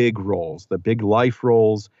the big roles, the big life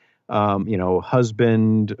roles,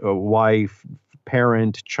 husband, wife,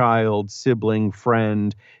 parent, child, sibling,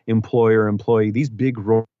 friend, employer, employee, these big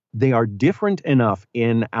roles, they are different enough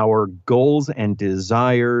in our goals and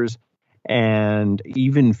desires and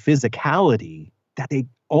even physicality that they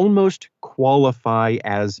almost qualify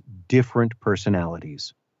as different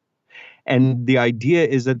personalities. And the idea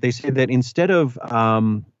is that they say that instead of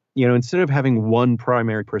having one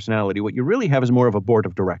primary personality, what you really have is more of a board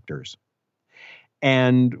of directors.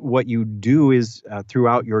 And what you do is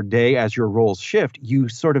throughout your day, as your roles shift, you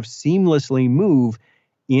sort of seamlessly move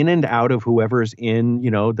in and out of whoever's in,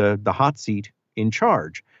 the hot seat in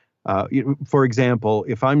charge. For example,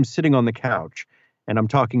 if I'm sitting on the couch and I'm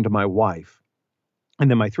talking to my wife, and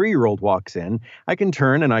then my 3-year-old walks in, I can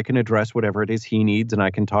turn and I can address whatever it is he needs, and I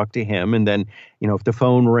can talk to him. And then, if the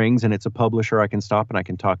phone rings and it's a publisher, I can stop and I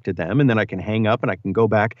can talk to them. And then I can hang up and I can go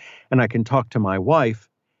back and I can talk to my wife.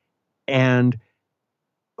 And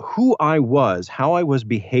who I was, how I was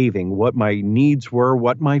behaving, what my needs were,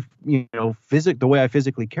 what my, the way I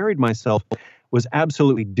physically carried myself was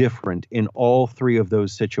absolutely different in all 3 of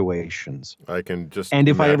those situations. I can just and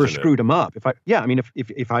if I ever screwed them up, if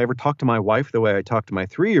I ever talked to my wife the way I talked to my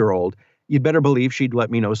 3-year-old, you'd better believe she'd let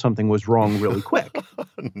me know something was wrong really quick.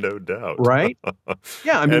 No doubt. Right?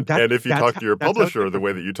 Yeah, I mean, and if you talk to your publisher the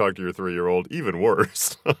way that you talk to your 3-year-old, even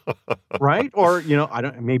worse. Right? Or,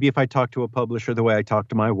 maybe if I talk to a publisher the way I talk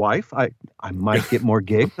to my wife, I might get more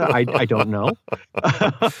gigs. I don't know.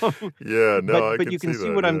 Yeah, no, but you can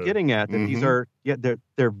see what I'm getting at, that mm-hmm. These are,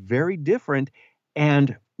 they're very different.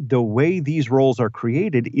 And the way these roles are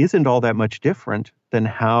created isn't all that much different than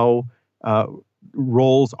how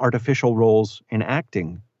artificial roles in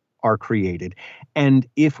acting are created. And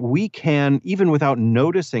if we can, even without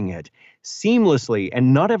noticing it, seamlessly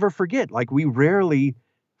and not ever forget, like we rarely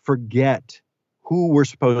forget who we're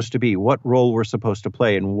supposed to be, what role we're supposed to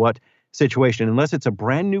play in what situation, unless it's a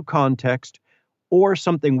brand new context or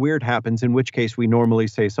something weird happens, in which case we normally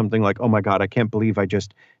say something like, oh my God, I can't believe I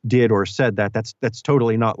just did or said that. That's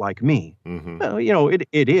totally not like me. Mm-hmm. Well,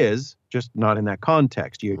 it is, just not in that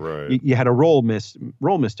context. You had a role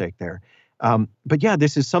mistake there. But yeah,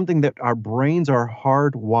 this is something that our brains are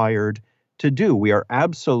hardwired to do. We are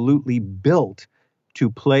absolutely built to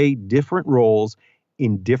play different roles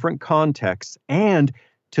in different contexts and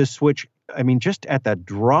to switch. I mean, just at the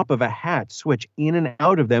drop of a hat, switch in and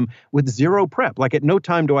out of them with zero prep. Like at no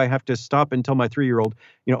time do I have to stop and tell my 3-year-old,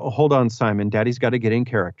 hold on, Simon, Daddy's got to get in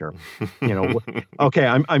character. Okay,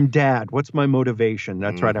 I'm Dad. What's my motivation?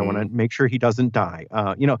 That's right. I want to make sure he doesn't die.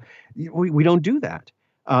 We don't do that.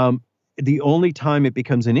 The only time it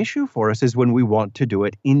becomes an issue for us is when we want to do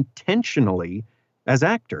it intentionally as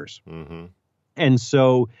actors. Mm-hmm. And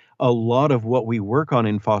so a lot of what we work on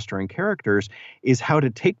in fostering characters is how to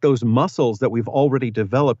take those muscles that we've already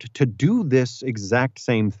developed to do this exact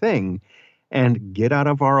same thing and get out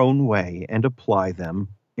of our own way and apply them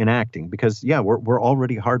in acting. Because, yeah, we're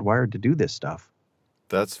already hardwired to do this stuff.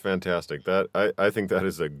 That's fantastic. I think that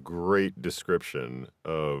is a great description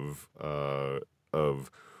of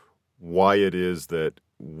why it is that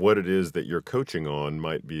what it is that you're coaching on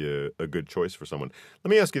might be a good choice for someone.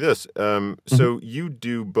 Let me ask you this. So you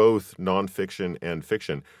do both nonfiction and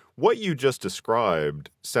fiction. What you just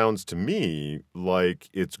described sounds to me like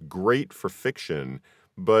it's great for fiction,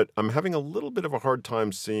 but I'm having a little bit of a hard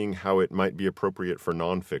time seeing how it might be appropriate for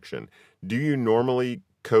nonfiction. Do you normally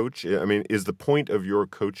coach? I mean, is the point of your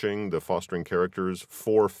coaching, the fostering characters,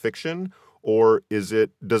 for fiction, or does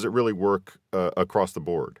it really work across the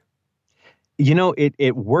board?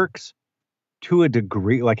 It works to a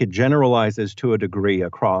degree, like it generalizes to a degree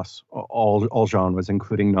across all genres,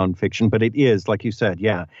 including nonfiction. But it is, like you said,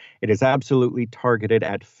 yeah, it is absolutely targeted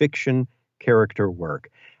at fiction character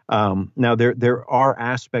work. Now, there are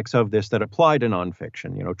aspects of this that apply to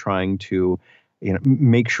nonfiction, trying to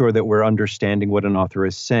make sure that we're understanding what an author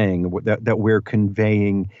is saying, that we're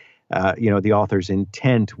conveying, the author's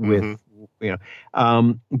intent with,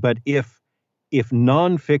 but if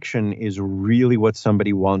nonfiction is really what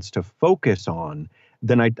somebody wants to focus on,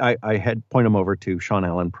 then I had point them over to Sean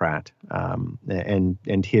Allen Pratt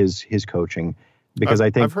and his coaching, because I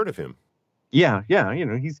think I've heard of him. Yeah,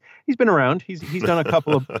 he's been around. He's done a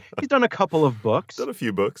couple of books. Done a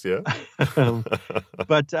few books, yeah.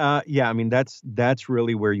 But I mean that's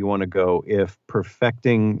really where you want to go if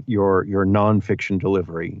perfecting your nonfiction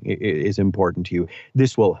delivery is important to you.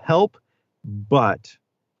 This will help, but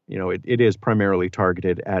it is primarily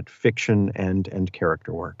targeted at fiction and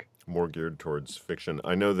character work. More geared towards fiction.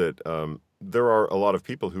 I know that there are a lot of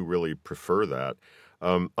people who really prefer that.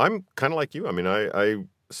 I'm kind of like you. I mean, I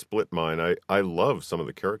split mine. I love some of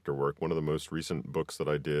the character work. One of the most recent books that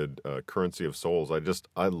I did, Currency of Souls,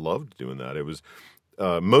 I loved doing that. It was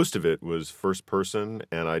most of it was first person,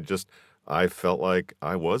 and I felt like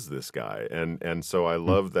I was this guy, and so I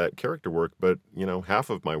love that character work. But half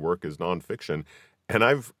of my work is nonfiction. And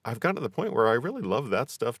I've gotten to the point where I really love that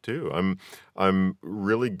stuff too. I'm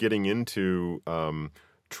really getting into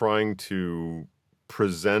trying to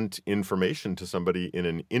present information to somebody in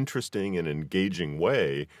an interesting and engaging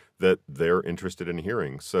way that they're interested in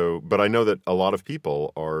hearing. So, but I know that a lot of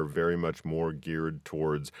people are very much more geared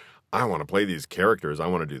towards, I want to play these characters. I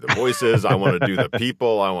want to do the voices. I want to do the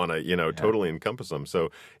people. I want to, totally encompass them. So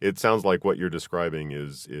it sounds like what you're describing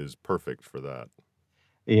is perfect for that.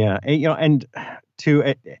 Yeah, and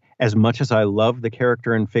to as much as I love the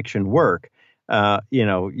character and fiction work,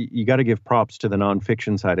 you got to give props to the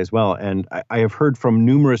nonfiction side as well. And I have heard from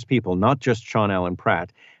numerous people, not just Sean Allen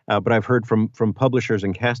Pratt, but I've heard from publishers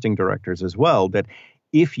and casting directors as well, that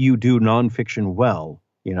if you do nonfiction well,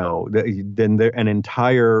 then an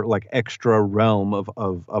entire like extra realm of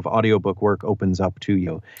audiobook work opens up to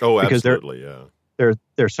you. Oh, absolutely, yeah.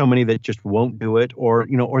 There's so many that just won't do it, or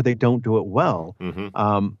they don't do it well.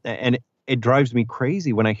 Mm-hmm. And it drives me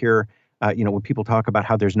crazy when I hear, when people talk about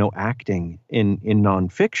how there's no acting in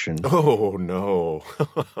nonfiction. Oh no!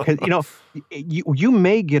 Because you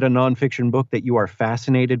may get a nonfiction book that you are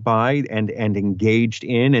fascinated by and engaged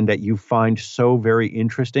in, and that you find so very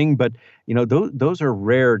interesting. But those are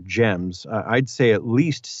rare gems. I'd say at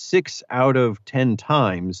least 6 out of 10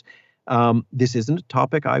 times, this isn't a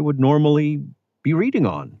topic I would normally be reading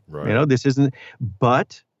on. Right. This isn't,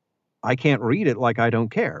 but I can't read it like I don't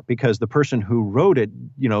care, because the person who wrote it,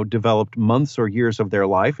 developed months or years of their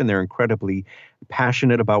life, and they're incredibly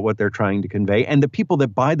passionate about what they're trying to convey. And the people that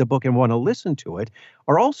buy the book and want to listen to it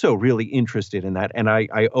are also really interested in that. And I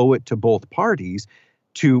owe it to both parties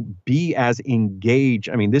to be as engaged.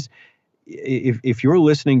 I mean, if you're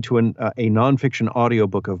listening to a nonfiction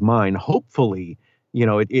audiobook of mine, hopefully,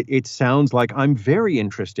 it sounds like I'm very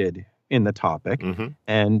interested in the topic, Mm-hmm.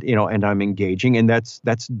 and and I'm engaging, and that's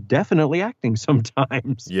definitely acting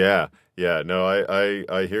sometimes. Yeah, yeah. No,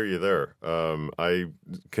 I hear you there. I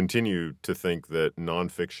continue to think that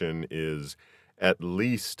nonfiction is at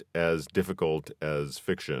least as difficult as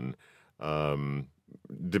fiction, um,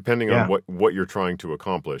 depending on Yeah. what you're trying to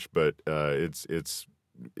accomplish. But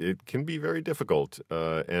it can be very difficult,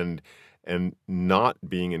 and not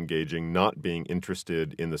being engaging, not being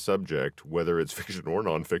interested in the subject, whether it's fiction or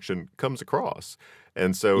nonfiction, comes across.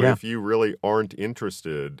 And so, Yeah. if you really aren't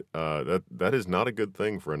interested, that is not a good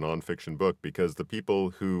thing for a nonfiction book, because the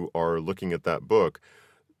people who are looking at that book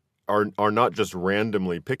are not just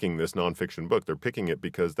randomly picking this nonfiction book. They're picking it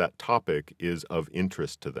because that topic is of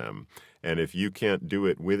interest to them. And if you can't do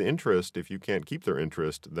it with interest, if you can't keep their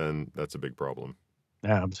interest, then that's a big problem.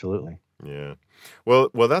 Yeah, absolutely. Yeah. Well,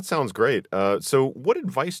 that sounds great. So what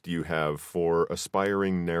advice do you have for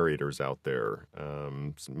aspiring narrators out there?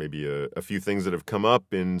 Maybe a few things that have come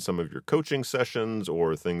up in some of your coaching sessions,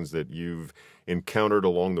 or things that you've encountered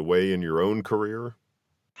along the way in your own career?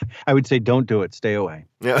 I would say don't do it. Stay away.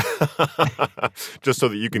 Yeah. Just so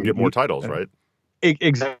that you can You- get more you- titles, uh, right?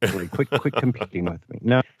 exactly. Quit competing with me.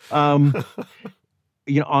 No.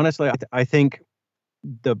 Honestly, I think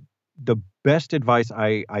the the best advice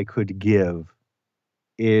I could give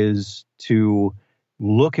is to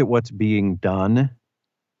look at what's being done,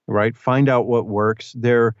 right? Find out what works.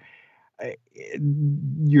 I-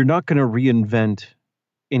 you're not going to reinvent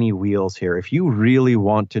any wheels here. If you really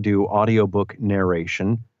want to do audiobook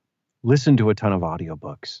narration, listen to a ton of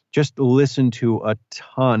audiobooks. Just listen to a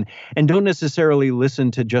ton, and don't necessarily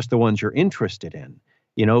listen to just the ones you're interested in.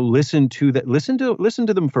 Listen to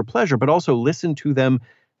them for pleasure, but also listen to them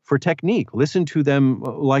for technique. Listen to them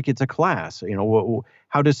like it's a class.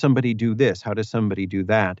 How does somebody do this? How does somebody do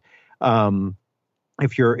that? Um,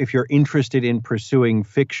 if you're interested in pursuing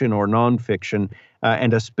fiction or nonfiction,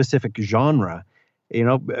 and a specific genre,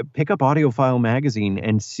 pick up AudioFile magazine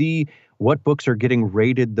and see what books are getting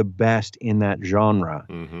rated the best in that genre.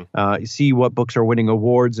 Mm-hmm. See what books are winning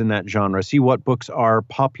awards in that genre. See what books are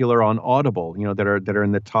popular on Audible, that are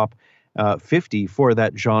in the top 50 for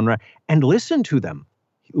that genre, and listen to them.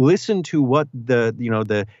 Listen to what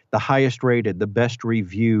the highest rated, the best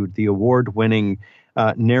reviewed, the award-winning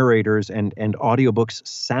narrators and audiobooks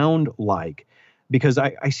sound like, because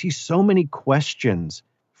I see so many questions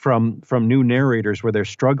from new narrators where they're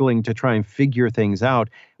struggling to try and figure things out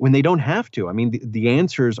when they don't have to. I mean, the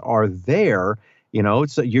answers are there.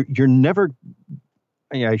 It's you're never.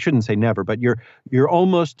 Yeah, I shouldn't say never, but you're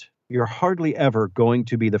hardly ever going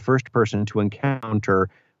to be the first person to encounter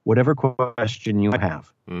whatever question you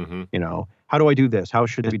have. Mm-hmm. How do I do this? How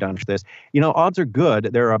should it be done for this? Odds are good.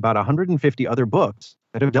 There are about 150 other books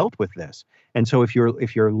that have dealt with this. And so if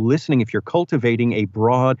you're listening, if you're cultivating a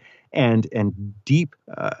broad and deep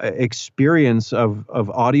experience of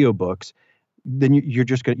audiobooks, then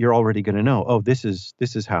you're already going to know, oh, this is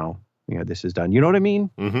how this is done. You know what I mean?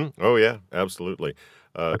 Mm-hmm. Oh yeah, absolutely.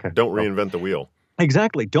 Okay. Don't reinvent the wheel.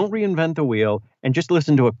 Exactly. Don't reinvent the wheel, and just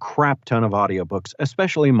listen to a crap ton of audiobooks,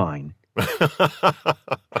 especially mine.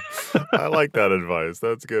 I like that advice.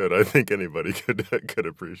 That's good. I think anybody could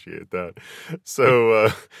appreciate that.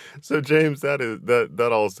 So James, that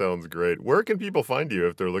all sounds great. Where can people find you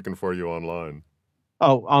if they're looking for you online?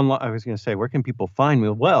 Oh, online. I was going to say, where can people find me?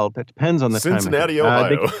 Well, that depends on the Cincinnati,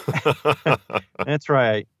 time. Ohio. That's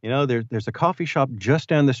right. There's a coffee shop just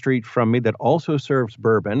down the street from me that also serves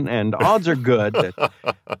bourbon, and odds are good that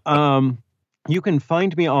you can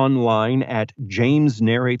find me online at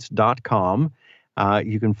jamesnarrates.com.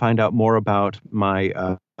 You can find out more about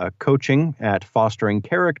my coaching at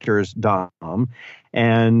fosteringcharacters.com.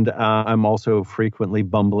 And I'm also frequently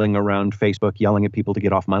bumbling around Facebook yelling at people to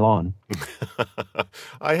get off my lawn.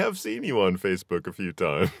 I have seen you on Facebook a few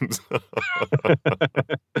times.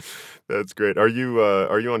 That's great. Are you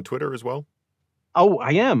on Twitter as well? Oh,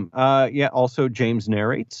 I am. Yeah, also James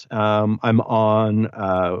Narrates. I'm on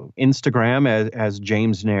Instagram as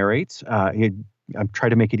James Narrates. I'm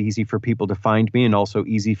trying to make it easy for people to find me, and also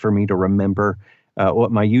easy for me to remember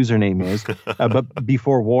what my username is. But be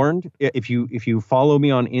forewarned, if you follow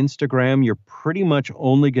me on Instagram, you're pretty much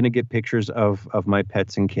only going to get pictures of my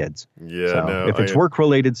pets and kids. Yeah, So no, if it's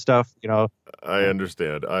work-related stuff, I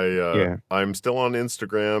understand. I'm still on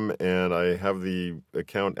Instagram, and I have the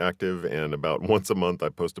account active, and about once a month I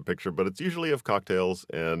post a picture, but it's usually of cocktails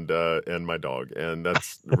and my dog, and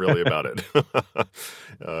that's really about it.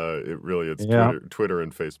 It's Yeah. Twitter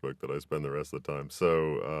and Facebook that I spend the rest of the time.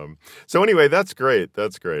 So anyway, that's great.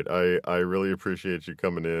 That's great. I really appreciate you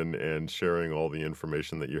coming in and sharing all the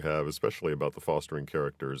information that you have, especially about the fostering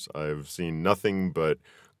characters. I've seen nothing but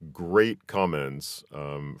great comments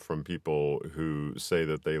from people who say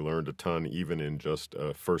that they learned a ton even in just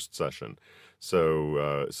a first session.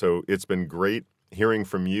 So it's been great hearing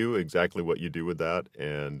from you exactly what you do with that,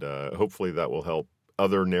 and hopefully that will help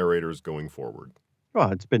other narrators going forward. Well,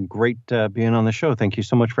 it's been great being on the show. Thank you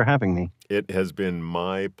so much for having me. It has been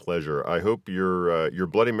my pleasure. I hope your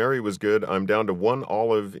Bloody Mary was good. I'm down to 1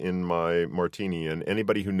 olive in my martini, and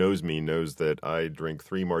anybody who knows me knows that I drink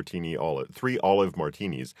 3 olive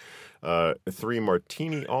martinis. 3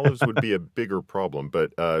 martini olives would be a bigger problem,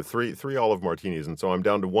 but three olive martinis, and so I'm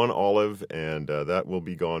down to 1 olive, and that will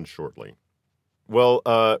be gone shortly.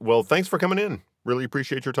 Well, thanks for coming in. Really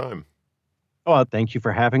appreciate your time. Oh, thank you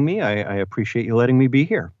for having me. I appreciate you letting me be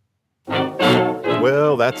here.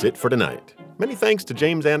 Well, that's it for tonight. Many thanks to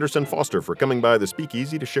James Anderson Foster for coming by the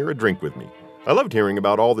Speakeasy to share a drink with me. I loved hearing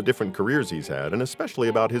about all the different careers he's had, and especially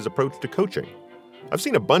about his approach to coaching. I've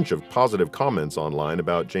seen a bunch of positive comments online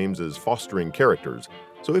about James's fostering characters,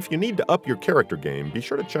 so if you need to up your character game, be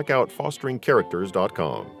sure to check out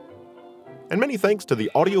fosteringcharacters.com. And many thanks to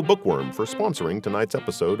the Audio Bookworm for sponsoring tonight's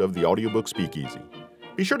episode of the Audiobook Speakeasy.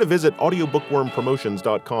 Be sure to visit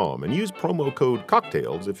audiobookwormpromotions.com and use promo code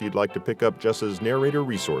COCKTAILS if you'd like to pick up Jess's narrator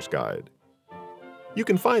resource guide. You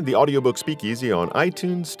can find the Audiobook Speakeasy on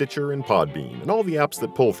iTunes, Stitcher, and Podbean, and all the apps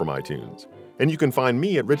that pull from iTunes. And you can find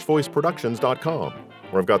me at richvoiceproductions.com,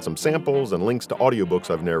 where I've got some samples and links to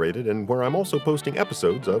audiobooks I've narrated, and where I'm also posting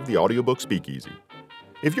episodes of the Audiobook Speakeasy.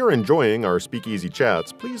 If you're enjoying our Speakeasy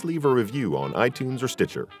chats, please leave a review on iTunes or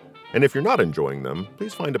Stitcher. And if you're not enjoying them,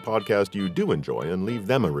 please find a podcast you do enjoy and leave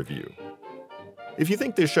them a review. If you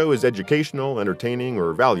think this show is educational, entertaining,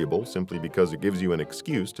 or valuable simply because it gives you an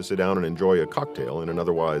excuse to sit down and enjoy a cocktail in an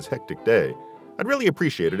otherwise hectic day, I'd really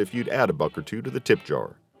appreciate it if you'd add a buck or two to the tip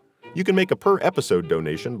jar. You can make a per-episode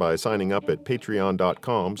donation by signing up at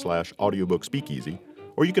patreon.com/audiobookspeakeasy,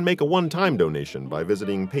 or you can make a one-time donation by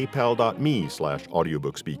visiting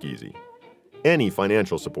paypal.me/audiobookspeakeasy. Any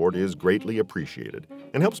financial support is greatly appreciated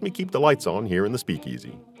and helps me keep the lights on here in the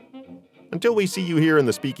Speakeasy. Until we see you here in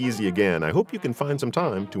the Speakeasy again, I hope you can find some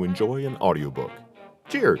time to enjoy an audiobook.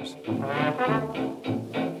 Cheers!